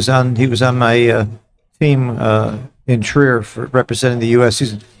 He was on my team in Trier for representing the U.S.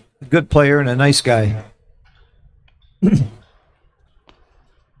 He's a good player and a nice guy.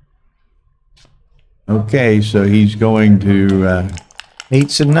 Okay, so he's going to,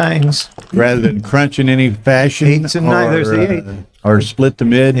 8s and 9s. rather than crunch in any fashion, 8s and 9, there's the 8. Or split the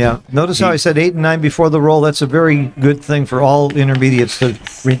mid. Yeah. Notice how I said 8 and 9 before the roll. That's a very good thing for all intermediates to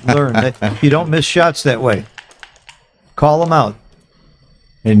learn. That you don't miss shots that way. Call them out.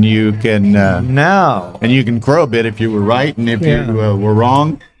 And you can Now. and you can crow a bit if you were right, and if Yeah. you were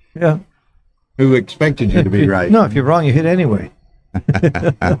wrong, Yeah. who expected you to be right? No, if you're wrong, you hit anyway.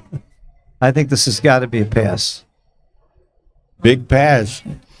 I think this has got to be a pass. Big pass.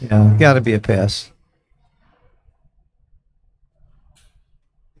 Yeah, got to be a pass.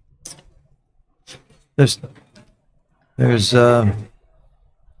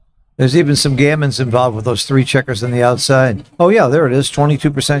 There's even some gammons involved with those 3 checkers on the outside. Oh yeah, there it is,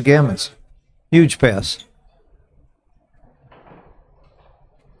 22% gammons. Huge pass.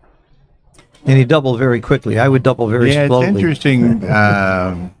 And he doubled very quickly. I would double very slowly. It's interesting.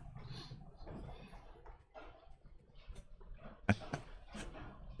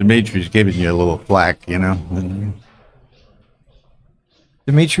 Dimitri's giving you a little flack, you know.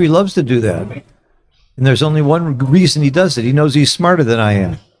 Dimitri loves to do that. And there's only one reason he does it. He knows he's smarter than I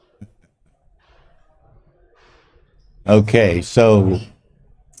am. Okay, so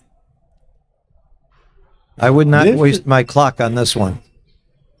I would not This waste my clock on this one.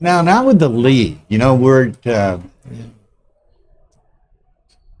 now, not with the lead. We're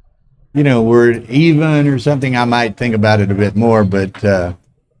we're even or something. I might think about it a bit more, but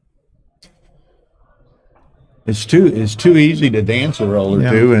it's too easy to dance a roll or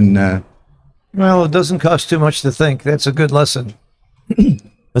two, and Well, it doesn't cost too much to think. That's a good lesson.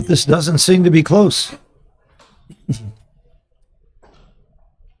 But this doesn't seem to be close.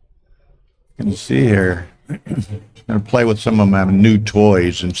 you see here. Gonna play with some of my new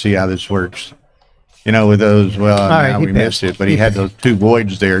toys and see how this works. With those. Well, right, now he we missed passed. it, but he had those 2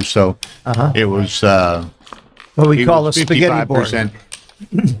 voids there, so it was. What we call a spaghetti board.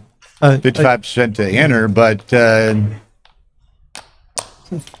 55% to enter, but it's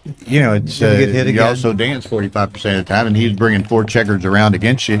get hit you again. also dance 45% of the time, and he's bringing 4 checkers around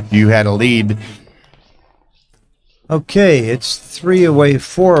against you. You had a lead. Okay, it's 3 away,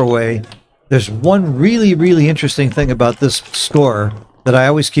 4 away. There's one really, really interesting thing about this score that I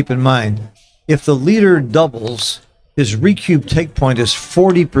always keep in mind. If the leader doubles, his recube take point is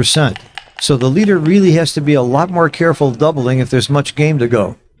 40%. So the leader really has to be a lot more careful doubling if there's much game to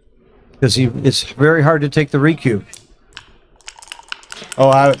go. Because it's very hard to take the recube. Oh,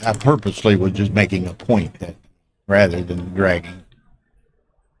 I purposely was just making a point that rather than dragging.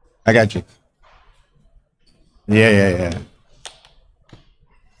 I got you. Yeah.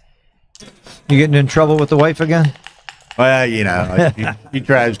 You getting in trouble with the wife again? Well, he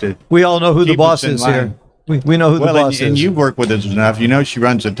tries to. We all know who the Keep boss us in is line. here. We know who the boss and is. you work with us enough. She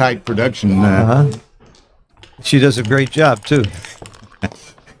runs a tight production. She does a great job, too.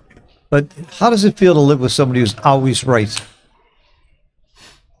 But how does it feel to live with somebody who's always right?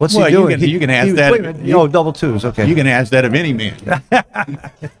 What's Well, he you doing? can- you can ask that- Wait a minute. Oh, double twos. Okay. You can ask that of any man.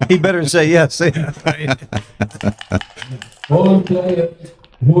 He better say yes. All players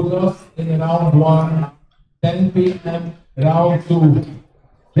who lost in round 1, 10 p.m. round 2.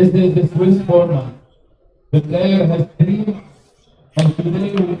 This is the Swiss format. The player has 3, and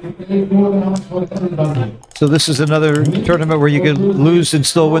today we will play 4 rounds for everybody. So this is another tournament where you can lose and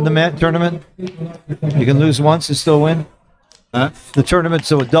still win the tournament? You can lose once and still win? Huh? The tournament's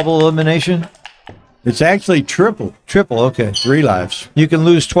a double elimination? It's actually triple. Triple, okay. 3 lives. You can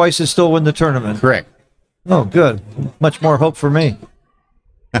lose twice and still win the tournament. Correct. Oh, good. Much more hope for me.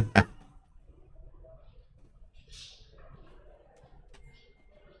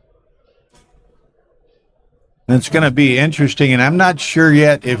 It's going to be interesting, and I'm not sure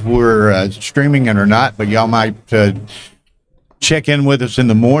yet if we're streaming it or not, but y'all might check in with us in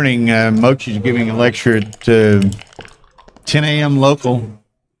the morning. Mochi's giving a lecture at 10 a.m. local,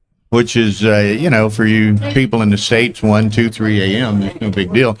 which is, for you people in the States, 1, 2, 3 a.m. It's no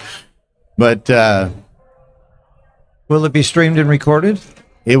big deal. But will it be streamed and recorded?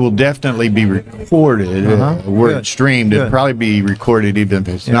 it will definitely be recorded. Where it's streamed, it'll probably be recorded even if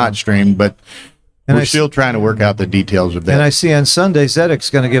it's not streamed, but we're still trying to work out the details of that. And I see on Sunday, Zedek's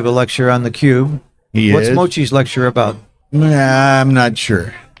going to give a lecture on the cube. What's Mochi's lecture about? I'm not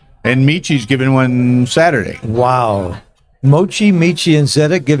sure. And Michi's giving one Saturday. Wow. Mochi, Michi, and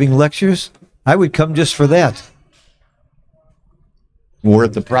Zedek giving lectures? I would come just for that.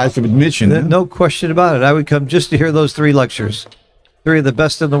 Worth the price of admission. No question about it. I would come just to hear those 3 lectures. 3 of the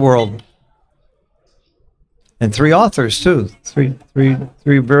best in the world. And 3 authors, too. Three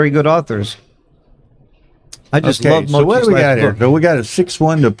very good authors. I just love Mochi's. So what do we got here? book. So we got a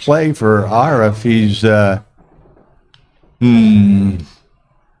 6-1 to play for Aref. He's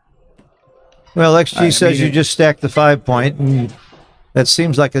Well, XG says you just stack the 5 point, and that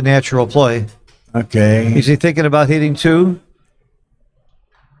seems like a natural play. okay. Is he thinking about hitting 2?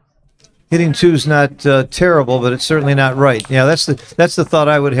 Hitting 2's not terrible, but it's certainly not right. Yeah, that's the thought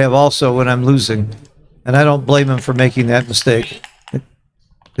I would have also when I'm losing, and I don't blame him for making that mistake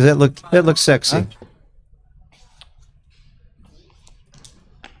because that looked sexy.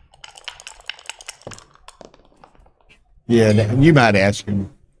 Yeah, you might ask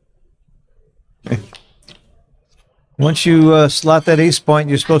him. Once you slot that ace point,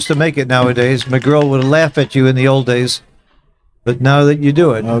 you're supposed to make it nowadays. McGrill would laugh at you in the old days, but now that you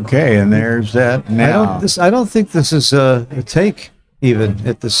do it, Okay, and there's that. Now, I don't think this is a take even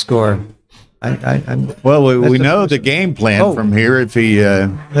at the score. I'm well, we the know first- the game plan Oh. from here if he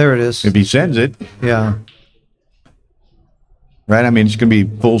there. It is. sends it. Yeah. Right, I mean it's going to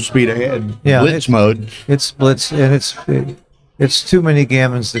be full speed ahead. Yeah, Blitz mode. It's blitz, and it's too many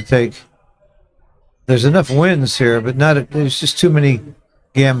gammons to take. There's enough wins here, but there's just too many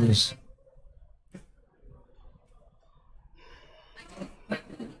gammons.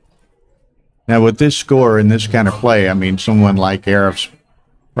 Now with this score and this kind of play, I mean someone like Aref's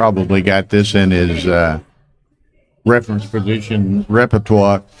probably got this in his reference position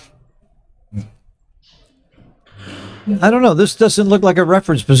repertoire. I don't know. This doesn't look like a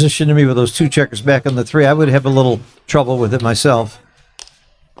reference position to me with those 2 checkers back on the 3. I would have a little trouble with it myself.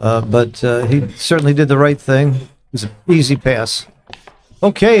 But he certainly did the right thing. It was an easy pass.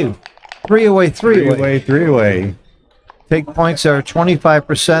 Okay. 3 away. Three away. Take points are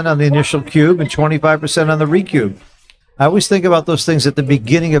 25% on the initial cube and 25% on the recube. I always think about those things at the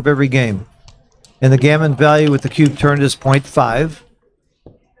beginning of every game. And the gammon value with the cube turned is 0.5.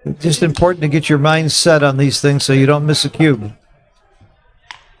 It's just important to get your mind set on these things so you don't miss a cube.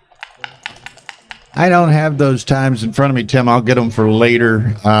 I don't have those times in front of me, Tim. I'll get them for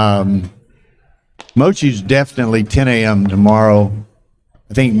later. Mochi's definitely 10 a.m. tomorrow.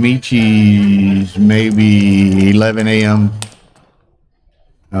 I think Michi's maybe 11 a.m.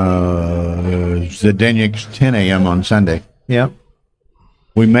 Zdenyek's 10 a.m. on Sunday. Yeah.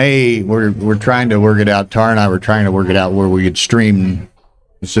 We're trying to work it out. Tara and I were trying to work it out where we could stream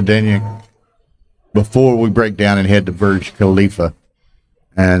Zdenyek before we break down and head to Burj Khalifa.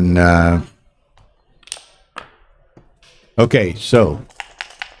 And okay, so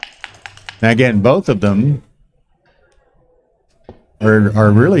now again, both of them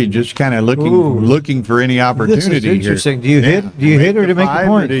are really just kind of looking for any opportunity. This is interesting. Here. Do you hit or to make the 5,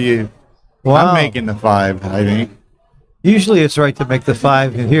 point? or do you? Wow. I'm making the 5, I think. Usually it's right to make the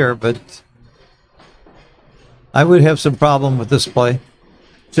 5 in here, but I would have some problem with this play.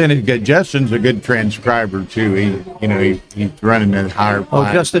 Justin's a good transcriber too. He's running at higher. Oh,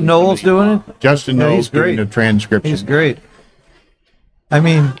 Justin Knowles doing it? Justin Yeah, Knowles he's great. doing the transcription. He's great. I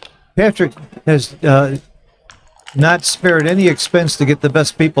mean, Patrick has not spared any expense to get the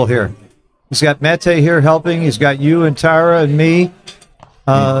best people here. He's got Mate here helping. He's got you and Tara and me.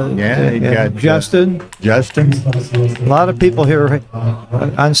 Yeah, he got Justin. Justin. A lot of people here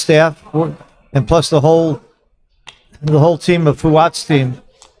on staff, and plus the whole team of Fuat's team.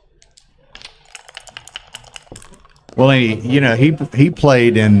 Well, he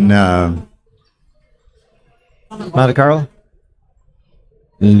played in Monte Carlo.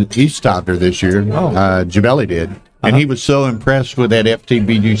 He stopped her this year. Jabelli did, and he was so impressed with that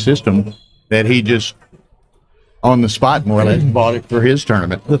FTBG system that he just, on the spot, more or less, bought it for his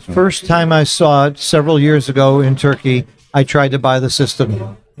tournament. The first time I saw it several years ago in Turkey, I tried to buy the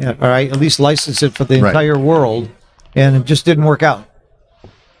system, or I at least license it for the entire world, and it just didn't work out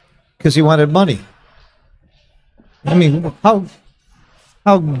because he wanted money. I mean,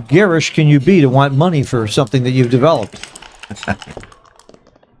 how garish can you be to want money for something that you've developed?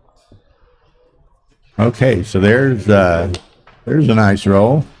 Okay, so there's a nice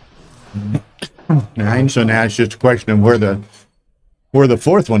roll. 9. So now it's just a question of where the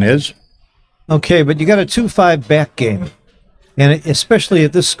fourth one is. Okay, but you got a 2-5 back game, and especially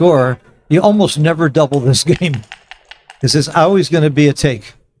at this score, you almost never double this game. This is always going to be a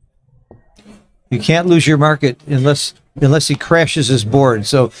take. You can't lose your market unless he crashes his board.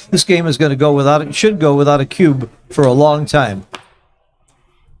 So this game is going to go without it. Should go without a cube for a long time.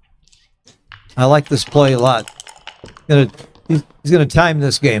 I like this play a lot. He's going to time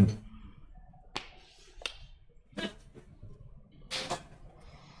this game.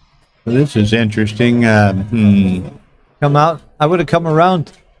 This is interesting. Come out. I would have come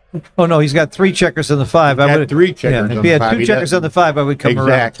around. Oh no, he's got 3 checkers on the 5. I would 3 checkers. Yeah, if on he the had 5, 2 checkers on the 5, I would come around.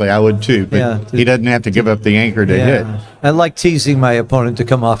 Exactly, I would too. But he doesn't have to give up the anchor to hit. I like teasing my opponent to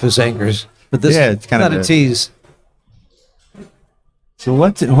come off his anchors, but this it's kind not of a tease. So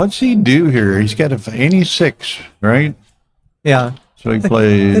what's he do here? He's got any 6, right? Yeah. So he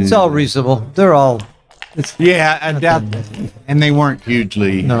plays. It's all reasonable. They're all. I doubt, and they weren't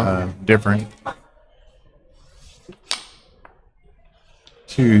hugely different.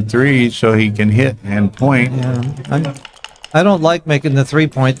 2, 3, so he can hit and point. Yeah. I don't like making the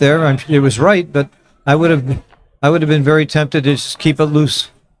 3-point there. It was right, but I would have been very tempted to just keep it loose.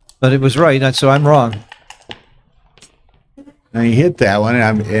 But it was right, so I'm wrong. And he hit that one,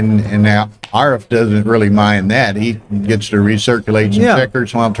 and now Aref doesn't really mind that. He gets to recirculate some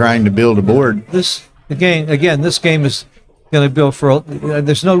checkers while trying to build a board. This again, this game is going to go for.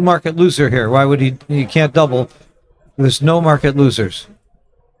 There's no market loser here. Why would he? You can't double. There's no market losers.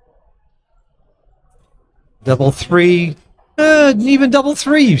 Double 3, even double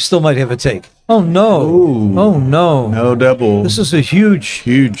 3, you still might have a take. Oh no! Ooh. Oh no! No double. This is a huge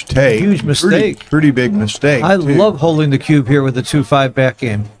take. Huge mistake. Pretty big mistake. I love holding the cube here with the 2-5 back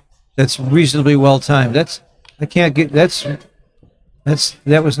game. That's reasonably well timed. That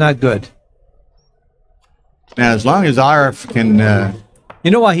was not good. Now, as long as Aref can. You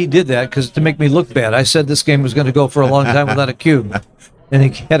know why he did that? Because to make me look bad. I said this game was going to go for a long time without a cube. And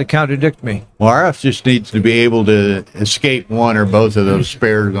he had to contradict me. Well, Aref just needs to be able to escape one or both of those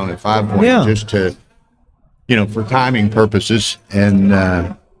spares on a 5-point, just to, for timing purposes.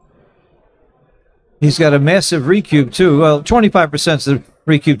 And he's got a massive recube too. Well, 25% is the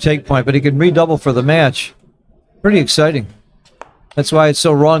recube take point, but he can redouble for the match. Pretty exciting. That's why it's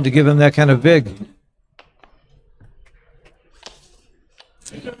so wrong to give him that kind of big.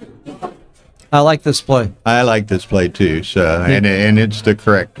 I like this play. I like this play too. So and it's the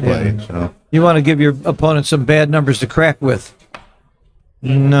correct play. So you want to give your opponent some bad numbers to crack with.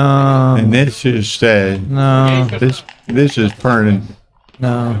 No. And this is no. This is pouring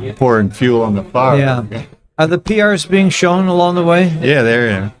fuel on the fire. Yeah. Are the PRs being shown along the way? Yeah,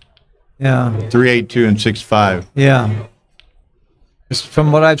 there. Yeah. 3-8-2 and 6-5. Yeah.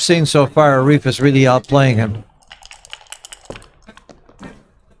 From what I've seen so far, Aref is really outplaying him.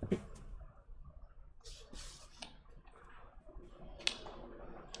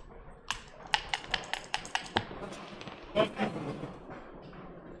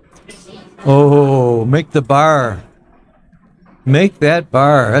 Oh, make the bar. Make that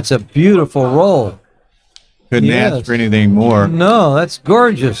bar. That's a beautiful roll. Couldn't ask for anything more. No, that's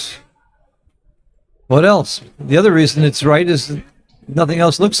gorgeous. What else? The other reason it's right is nothing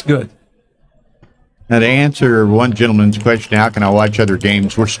else looks good. Now, to answer one gentleman's question, how can I watch other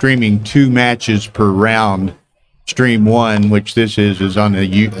games? We're streaming 2 matches per round. Stream 1, which this is on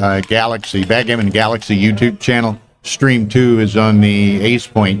the Backgammon Galaxy YouTube channel. Stream 2 is on the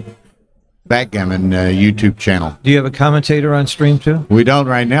Point Backgammon YouTube channel. Do you have a commentator on stream 2? We don't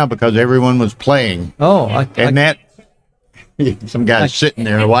right now because everyone was playing. Oh, that some guys sitting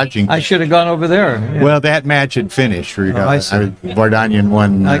there watching. I should have gone over there. Yeah. Well, that match had finished. I see. Vardanyan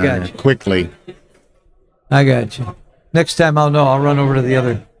won I got you. quickly. I got you. Next time I'll know. I'll run over to the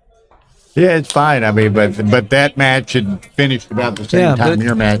other. Yeah, it's fine. I mean, but that match had finished about the same time but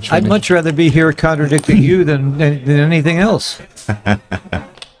your match finished. I'd much rather be here contradicting you than anything else.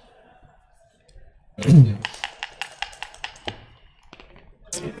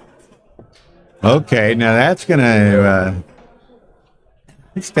 Okay, now that's gonna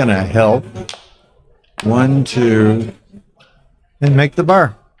help. 1, 2, And make the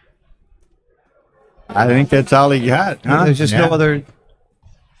bar. I think that's all he got. Huh? There's just no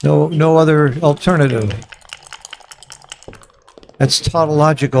other alternative. That's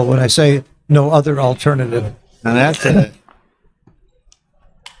tautological when I say no other alternative. Now that's it.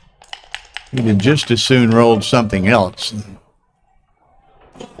 You could just as soon rolled something else.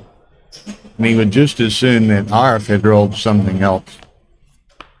 And he would just as soon that Aref had rolled something else.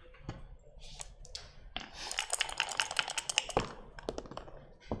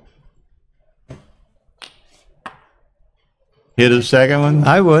 Hit a second one?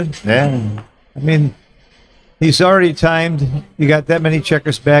 I would. Yeah. I mean, he's already timed. You got that many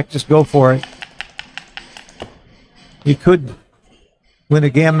checkers back. Just go for it. You could win a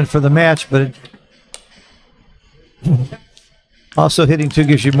gammon for the match, but also hitting 2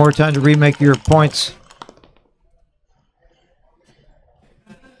 gives you more time to remake your points.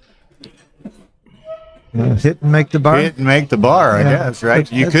 Hit and make the bar. Hit and make the bar, I Yeah. guess,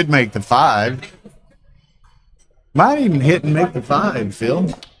 right? You could make the 5. Might even hit and make the 5,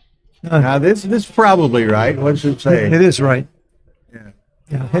 Phil. Now this is probably right. What's it say? It is right.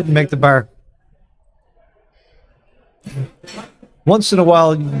 Yeah. Hit and make the bar. Once in a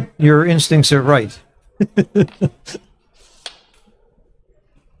while, your instincts are right.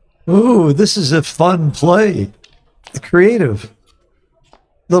 Ooh, this is a fun play. Creative. A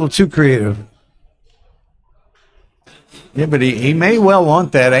little too creative. Yeah, but he may well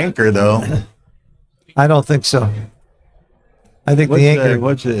want that anchor, though. I don't think so. I think What's the anchor.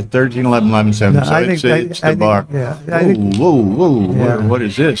 What's it? 13, 11, 11, 7. No, So I it's, think- it's I the bar. think- yeah, I think- Whoa. Yeah. What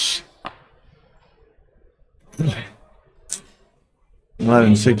is this?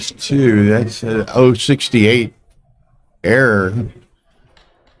 1162. That's 068 error.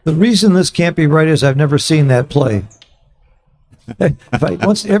 The reason this can't be right is I've never seen that play.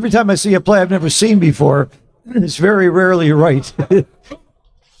 Every time I see a play I've never seen before, it's very rarely right.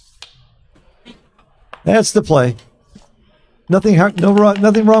 That's the play. Nothing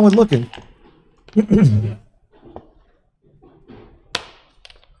wrong with looking.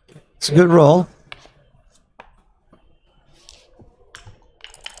 It's a good roll.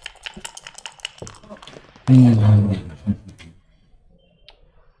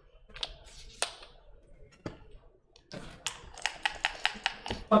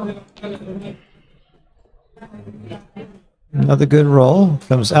 Another good roll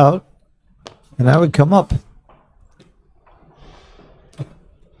comes out, and I would come up.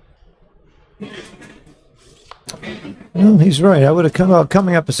 No, he's right. I would have come out.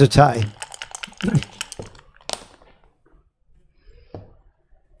 Coming up as a tie.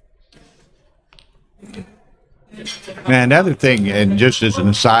 Now, another thing, and just as an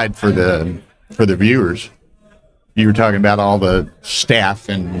aside for the viewers, you were talking about all the staff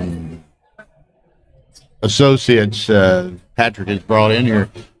and associates Patrick has brought in here.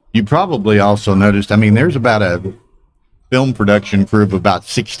 You probably also noticed, I mean, there's about a film production crew of about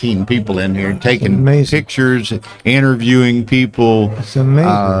 16 people in here taking amazing. pictures, interviewing people. It's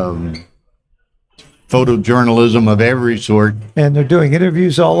amazing. Photojournalism of every sort. And they're doing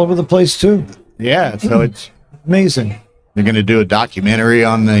interviews all over the place, too. Yeah, so it's Amazing. they're going to do a documentary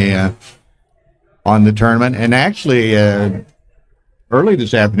on the tournament, and actually early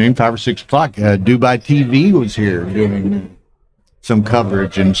this afternoon, 5 or 6 o'clock, Dubai TV was here doing some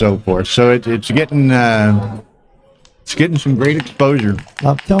coverage and so forth. So it's getting some great exposure.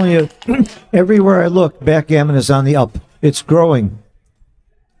 I'm telling you, everywhere I look, backgammon is on the up. It's growing.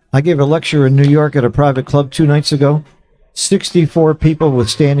 I gave a lecture in New York at a private club 2 nights ago. 64 people with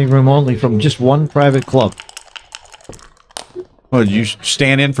standing room only from just one private club. Well, did you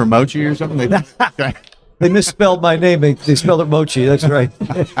stand in for Mochi or something? They misspelled my name. They spelled it Mochi. That's right.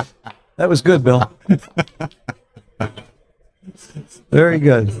 That was good, Bill. Very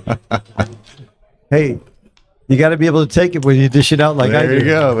good. Hey, you got to be able to take it when you dish it out like I do. There you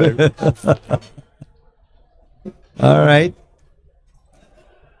go, baby. All right.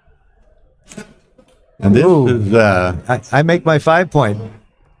 And this Ooh. is I make my 5 point.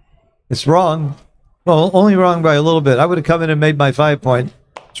 It's wrong. Well, only wrong by a little bit. I would have come in and made my 5 point.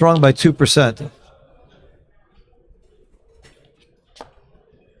 It's wrong by 2%.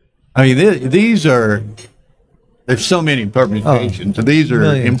 I mean, these are, there's so many permutations. So these are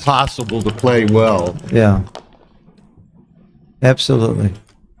millions. impossible to play well. Yeah. Absolutely.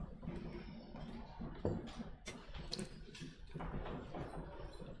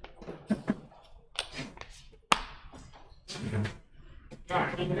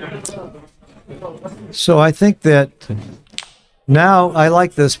 So I think that now I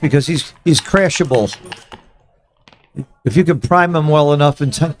like this because he's crashable. If you can prime him well enough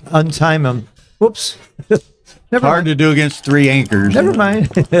and untime him, whoops. Never Hard to do against 3 anchors. Never mind.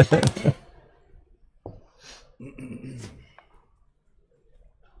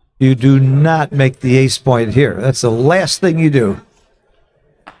 You do not make the ace point here. That's the last thing you do.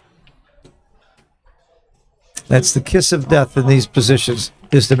 That's the kiss of death in these positions,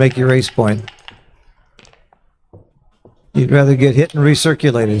 is to make your ace point. You'd rather get hit and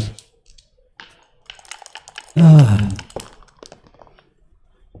recirculated.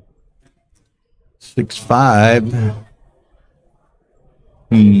 6-5.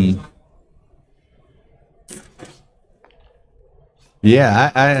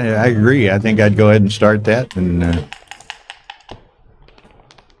 Yeah, I agree. I think I'd go ahead and start that. And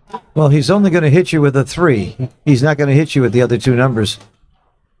Well, he's only going to hit you with a 3. He's not going to hit you with the other 2 numbers.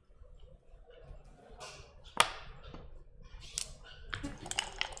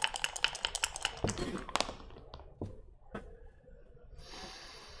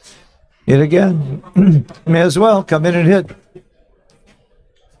 Hit again. May as well come in and hit.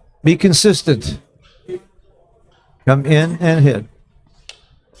 Be consistent. Come in and hit.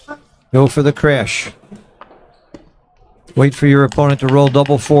 Go for the crash. Wait for your opponent to roll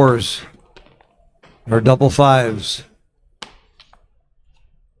double 4s or double 5s.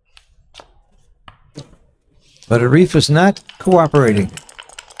 But Aref is not cooperating.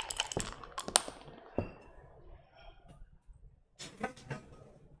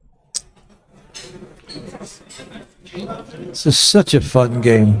 This is such a fun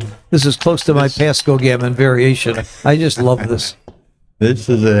game. This is close to my Backgammon variation. I just love this.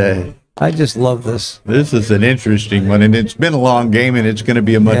 I just love this. This is an interesting one, and it's been a long game, and it's going to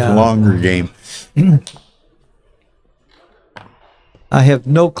be a much longer game. I have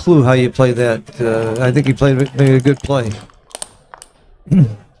no clue how you play that. I think he made a good play.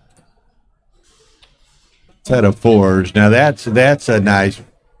 Set of 4s. Now that's a nice.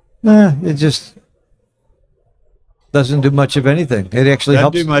 It just doesn't do much of anything. It actually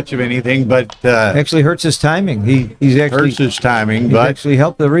Doesn't helps. do much of anything, but Actually hurts his timing. He's actually hurts his timing, he's but actually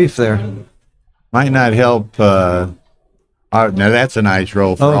helped the Aref there. might not help. Now that's a nice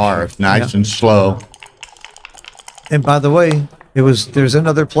roll for Aref. Nice and slow. And by the way, there's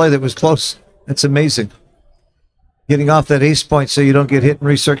another play that was close. That's amazing. Getting off that ace point so you don't get hit and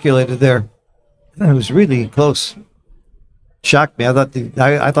recirculated there. It was really close. Shocked me. I thought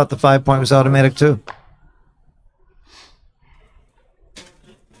the 5 point was automatic too.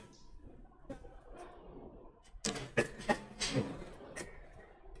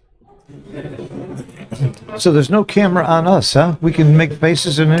 So there's no camera on us, huh? We can make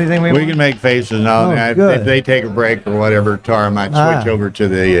faces and anything we want? We can make faces now. If they take a break or whatever, Tara might switch over to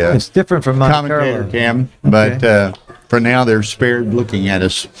the it's different from Monte commentator Carlo. cam. But for now, they're spared looking at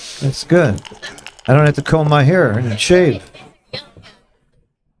us. That's good. I don't have to comb my hair and shave.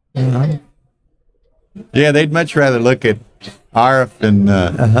 Yeah, they'd much rather look at Aref and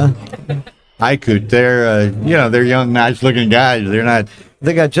Aykut. They're young, nice-looking guys. They're not.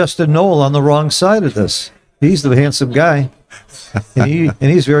 They got Justin Knoll on the wrong side of this. He's the handsome guy. And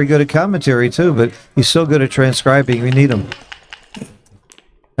he's very good at commentary, too, but he's so good at transcribing, we need him.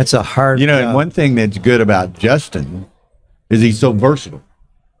 That's a hard job. And one thing that's good about Justin is he's so versatile.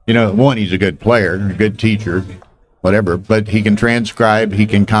 One, he's a good player, a good teacher, whatever, but he can transcribe, he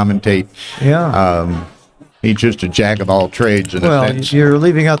can commentate. Yeah. He's just a jack of all trades in a sense. You're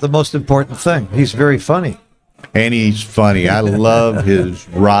leaving out the most important thing. He's very funny. And he's funny. I love his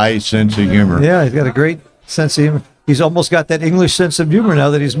wry sense of humor. Yeah, he's got a great sense of humor. He's almost got that English sense of humor now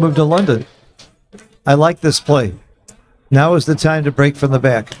that he's moved to London. I like this play. Now is the time to break from the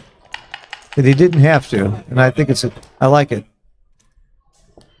back. And he didn't have to, and I think I like it.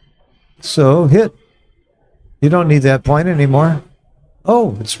 So, hit. You don't need that point anymore.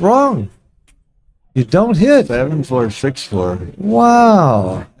 Oh, it's wrong. You don't hit. 7-4, 6-4.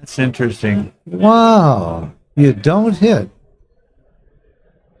 Wow. That's interesting. Wow. You don't hit.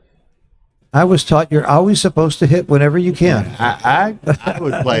 I was taught you're always supposed to hit whenever you can. I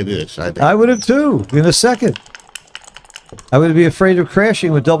would play this, I think. I would have too, in a second. I would be afraid of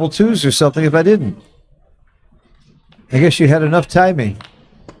crashing with double 2s or something if I didn't. I guess you had enough timing.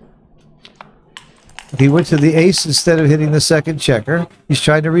 He went to the ace instead of hitting the second checker. He's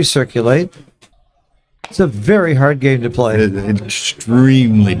trying to recirculate. It's a very hard game to play.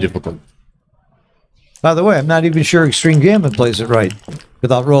 Extremely difficult. By the way, I'm not even sure Extreme Gammon plays it right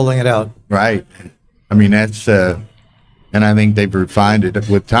without rolling it out. Right. I mean, that's, and I think they've refined it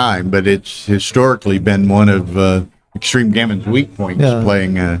with time, but it's historically been one of Extreme Gammon's weak points,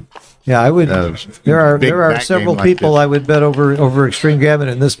 playing. Yeah, I would. There are several like people this. I would bet over Extreme Gammon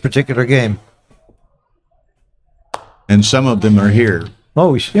in this particular game. And some of them are here.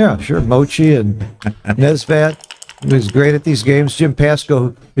 Oh, yeah, sure. Mochi and Nesvat, he was great at these games. Jim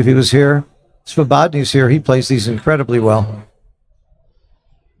Pasco, if he was here. Svobodny's here. He plays these incredibly well.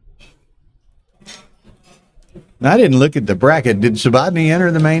 I didn't look at the bracket. Did Svobodny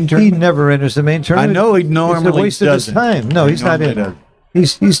enter the main He tournament? never enters the main tournament. I know he normally It's a waste of his doesn't. time. No, He he's not normally in.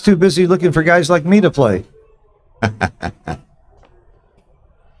 He's too busy looking for guys like me to play.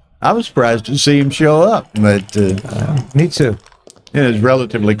 I was surprised to see him show up, but Me too. it's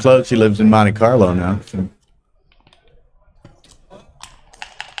relatively close. He lives in Monte Carlo now. So.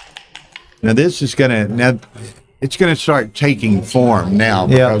 Now this is it's gonna start taking form now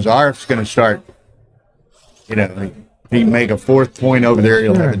because Aref's gonna start. He make a fourth point over there.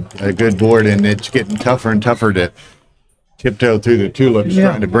 He'll have a good board, and it's getting tougher and tougher to tiptoe through the tulips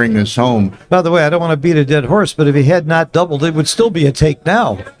trying to bring this home. By the way, I don't want to beat a dead horse, but if he had not doubled, it would still be a take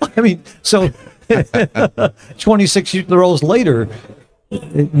now. I mean, so 26 rolls later,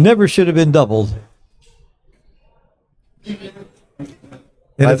 it never should have been doubled.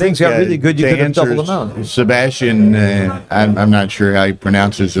 And if things got really good, you could have doubled them out. Sebastian, I'm not sure how he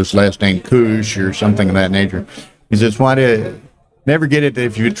pronounces his last name, Kush or something of that nature. He says, why do never get it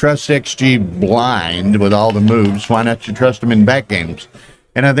if you trust XG blind with all the moves, why not you trust them in back games?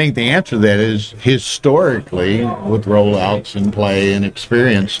 And I think the answer to that is historically, with rollouts and play and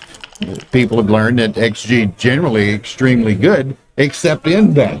experience, people have learned that XG generally extremely good, except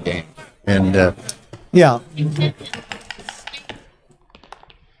in back games. And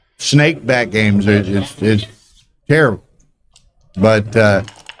snake back games is terrible. But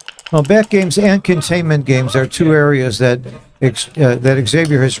well, back games and containment games are two areas that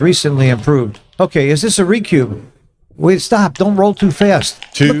Xavier has recently improved. Okay, is this a recube? Wait, stop! Don't roll too fast.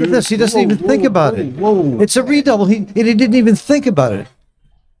 Look at this. He doesn't even think about it. It's a redouble. He didn't even think about it.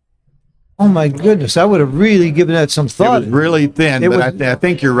 Oh my goodness! I would have really given that some thought. It was really thin, but I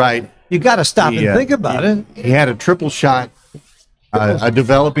think you're right. You got to stop and think about it. He had a triple shot, a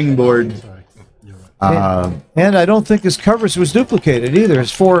developing board. And I don't think his coverage was duplicated either.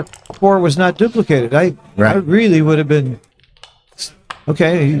 His four was not duplicated. I really would have been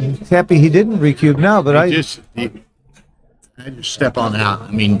okay. He's happy he didn't recube now, but I just step on out.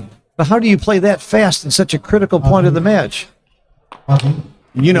 I mean, but how do you play that fast in such a critical point of the match?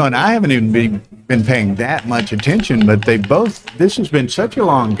 And I haven't even been paying that much attention, but this has been such a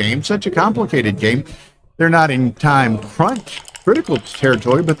long game, such a complicated game. They're not in time crunch critical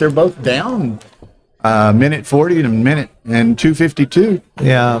territory, but they're both down minute 40 and a minute and 2:52.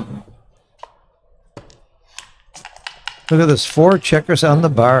 Yeah. Look at this, 4 checkers on the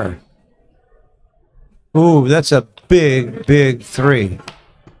bar. Ooh, that's a big, big 3.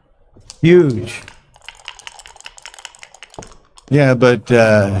 Huge. Yeah, but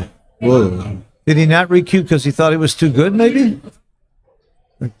whoa. Did he not recue because he thought it was too good, maybe?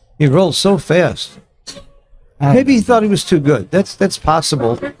 He rolled so fast. Maybe he thought he was too good. That's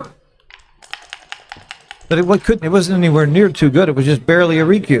possible. But it wasn't anywhere near too good. It was just barely a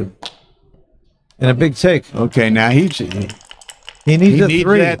recue. And a big take. Okay, now he needs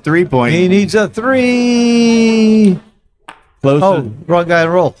that 3 point. He needs a 3. Close. Oh, wrong guy to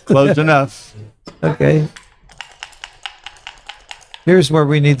roll. Close enough. Okay. Here's where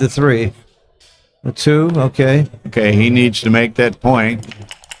we need the 3. A 2, okay. Okay, he needs to make that point.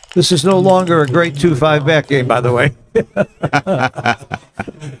 This is no longer a great 2-5 back game, by the way.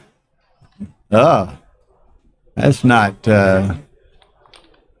 Oh, that's not.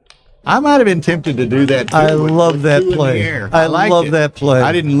 I might have been tempted to do that too. I love that play. I love that play.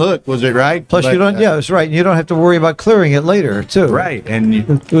 I didn't look. Was it right? Plus, you don't. Yeah, it's right. You don't have to worry about clearing it later, too. Right, and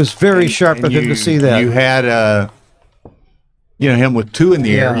it was very sharp of him to see that. You had him with 2 in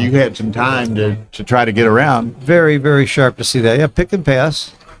the air. You had some time to try to get around. Very, very sharp to see that. Yeah, pick and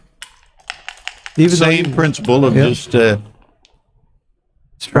pass. Even same principle of just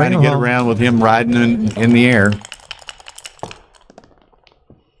trying to get around with him riding in the air.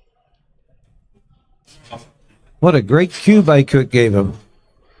 What a great cube Aykut gave him.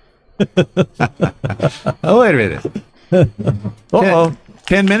 Oh, wait a minute. Uh-oh.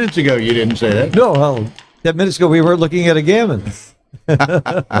 10 minutes ago, you didn't say that. No, well, 10 minutes ago, we were looking at a gammon.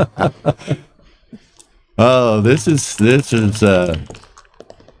 Oh, this is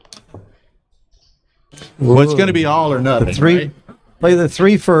what's going to be all or nothing. Right? Play the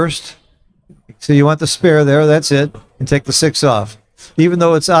 3 first. So you want the spare there. That's it. And take the 6 off. Even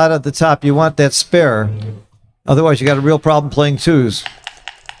though it's odd at the top, you want that spare. Otherwise, you got a real problem playing 2s.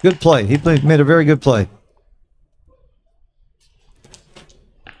 Good play. He made a very good play.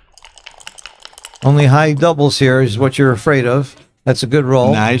 Only high doubles here is what you're afraid of. That's a good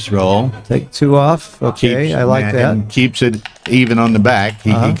roll. Nice roll. Take 2 off. Okay, Keeps, I like that. And keeps it even on the back.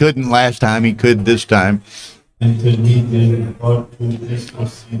 He couldn't last time. He could this time. So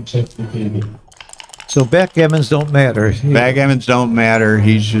backgammons don't matter. Backgammons don't matter.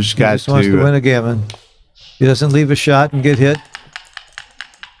 He's just got He wants to win a gammon. He doesn't leave a shot and get hit.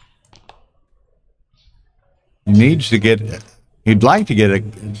 He needs to get. He'd like to get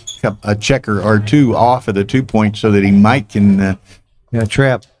a checker or 2 off of the 2 points so that he might can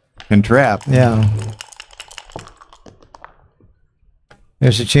trap. Can trap. Yeah.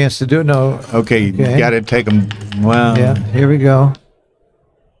 There's a chance to do it. No. Okay, you got to take him. Well. Yeah. Here we go.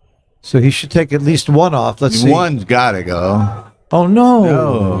 So he should take at least 1 off. Let's see. One's got to go. Oh no.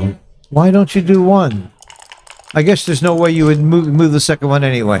 No. Why don't you do 1? I guess there's no way you would move the second one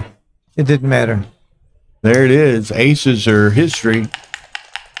anyway. It didn't matter. There it is. Aces are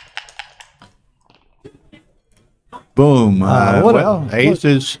Boom.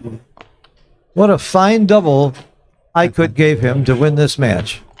 Aces. What a fine double Aykut gave him to win this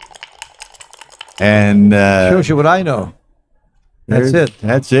match. And shows you what I know. That's it.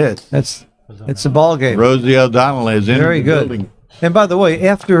 That's it. It's a ball game. Rosie O'Donnell is in very the good. building. And by the way,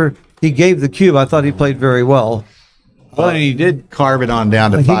 after he gave the cube, I thought he played very well. Well, and he did carve it on down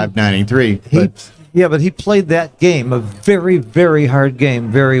to 593. Yeah, but he played that game, a very, very hard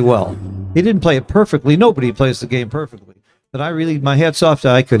game, very well. He didn't play it perfectly. Nobody plays the game perfectly. But my hat's off to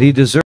Aykut. He deserves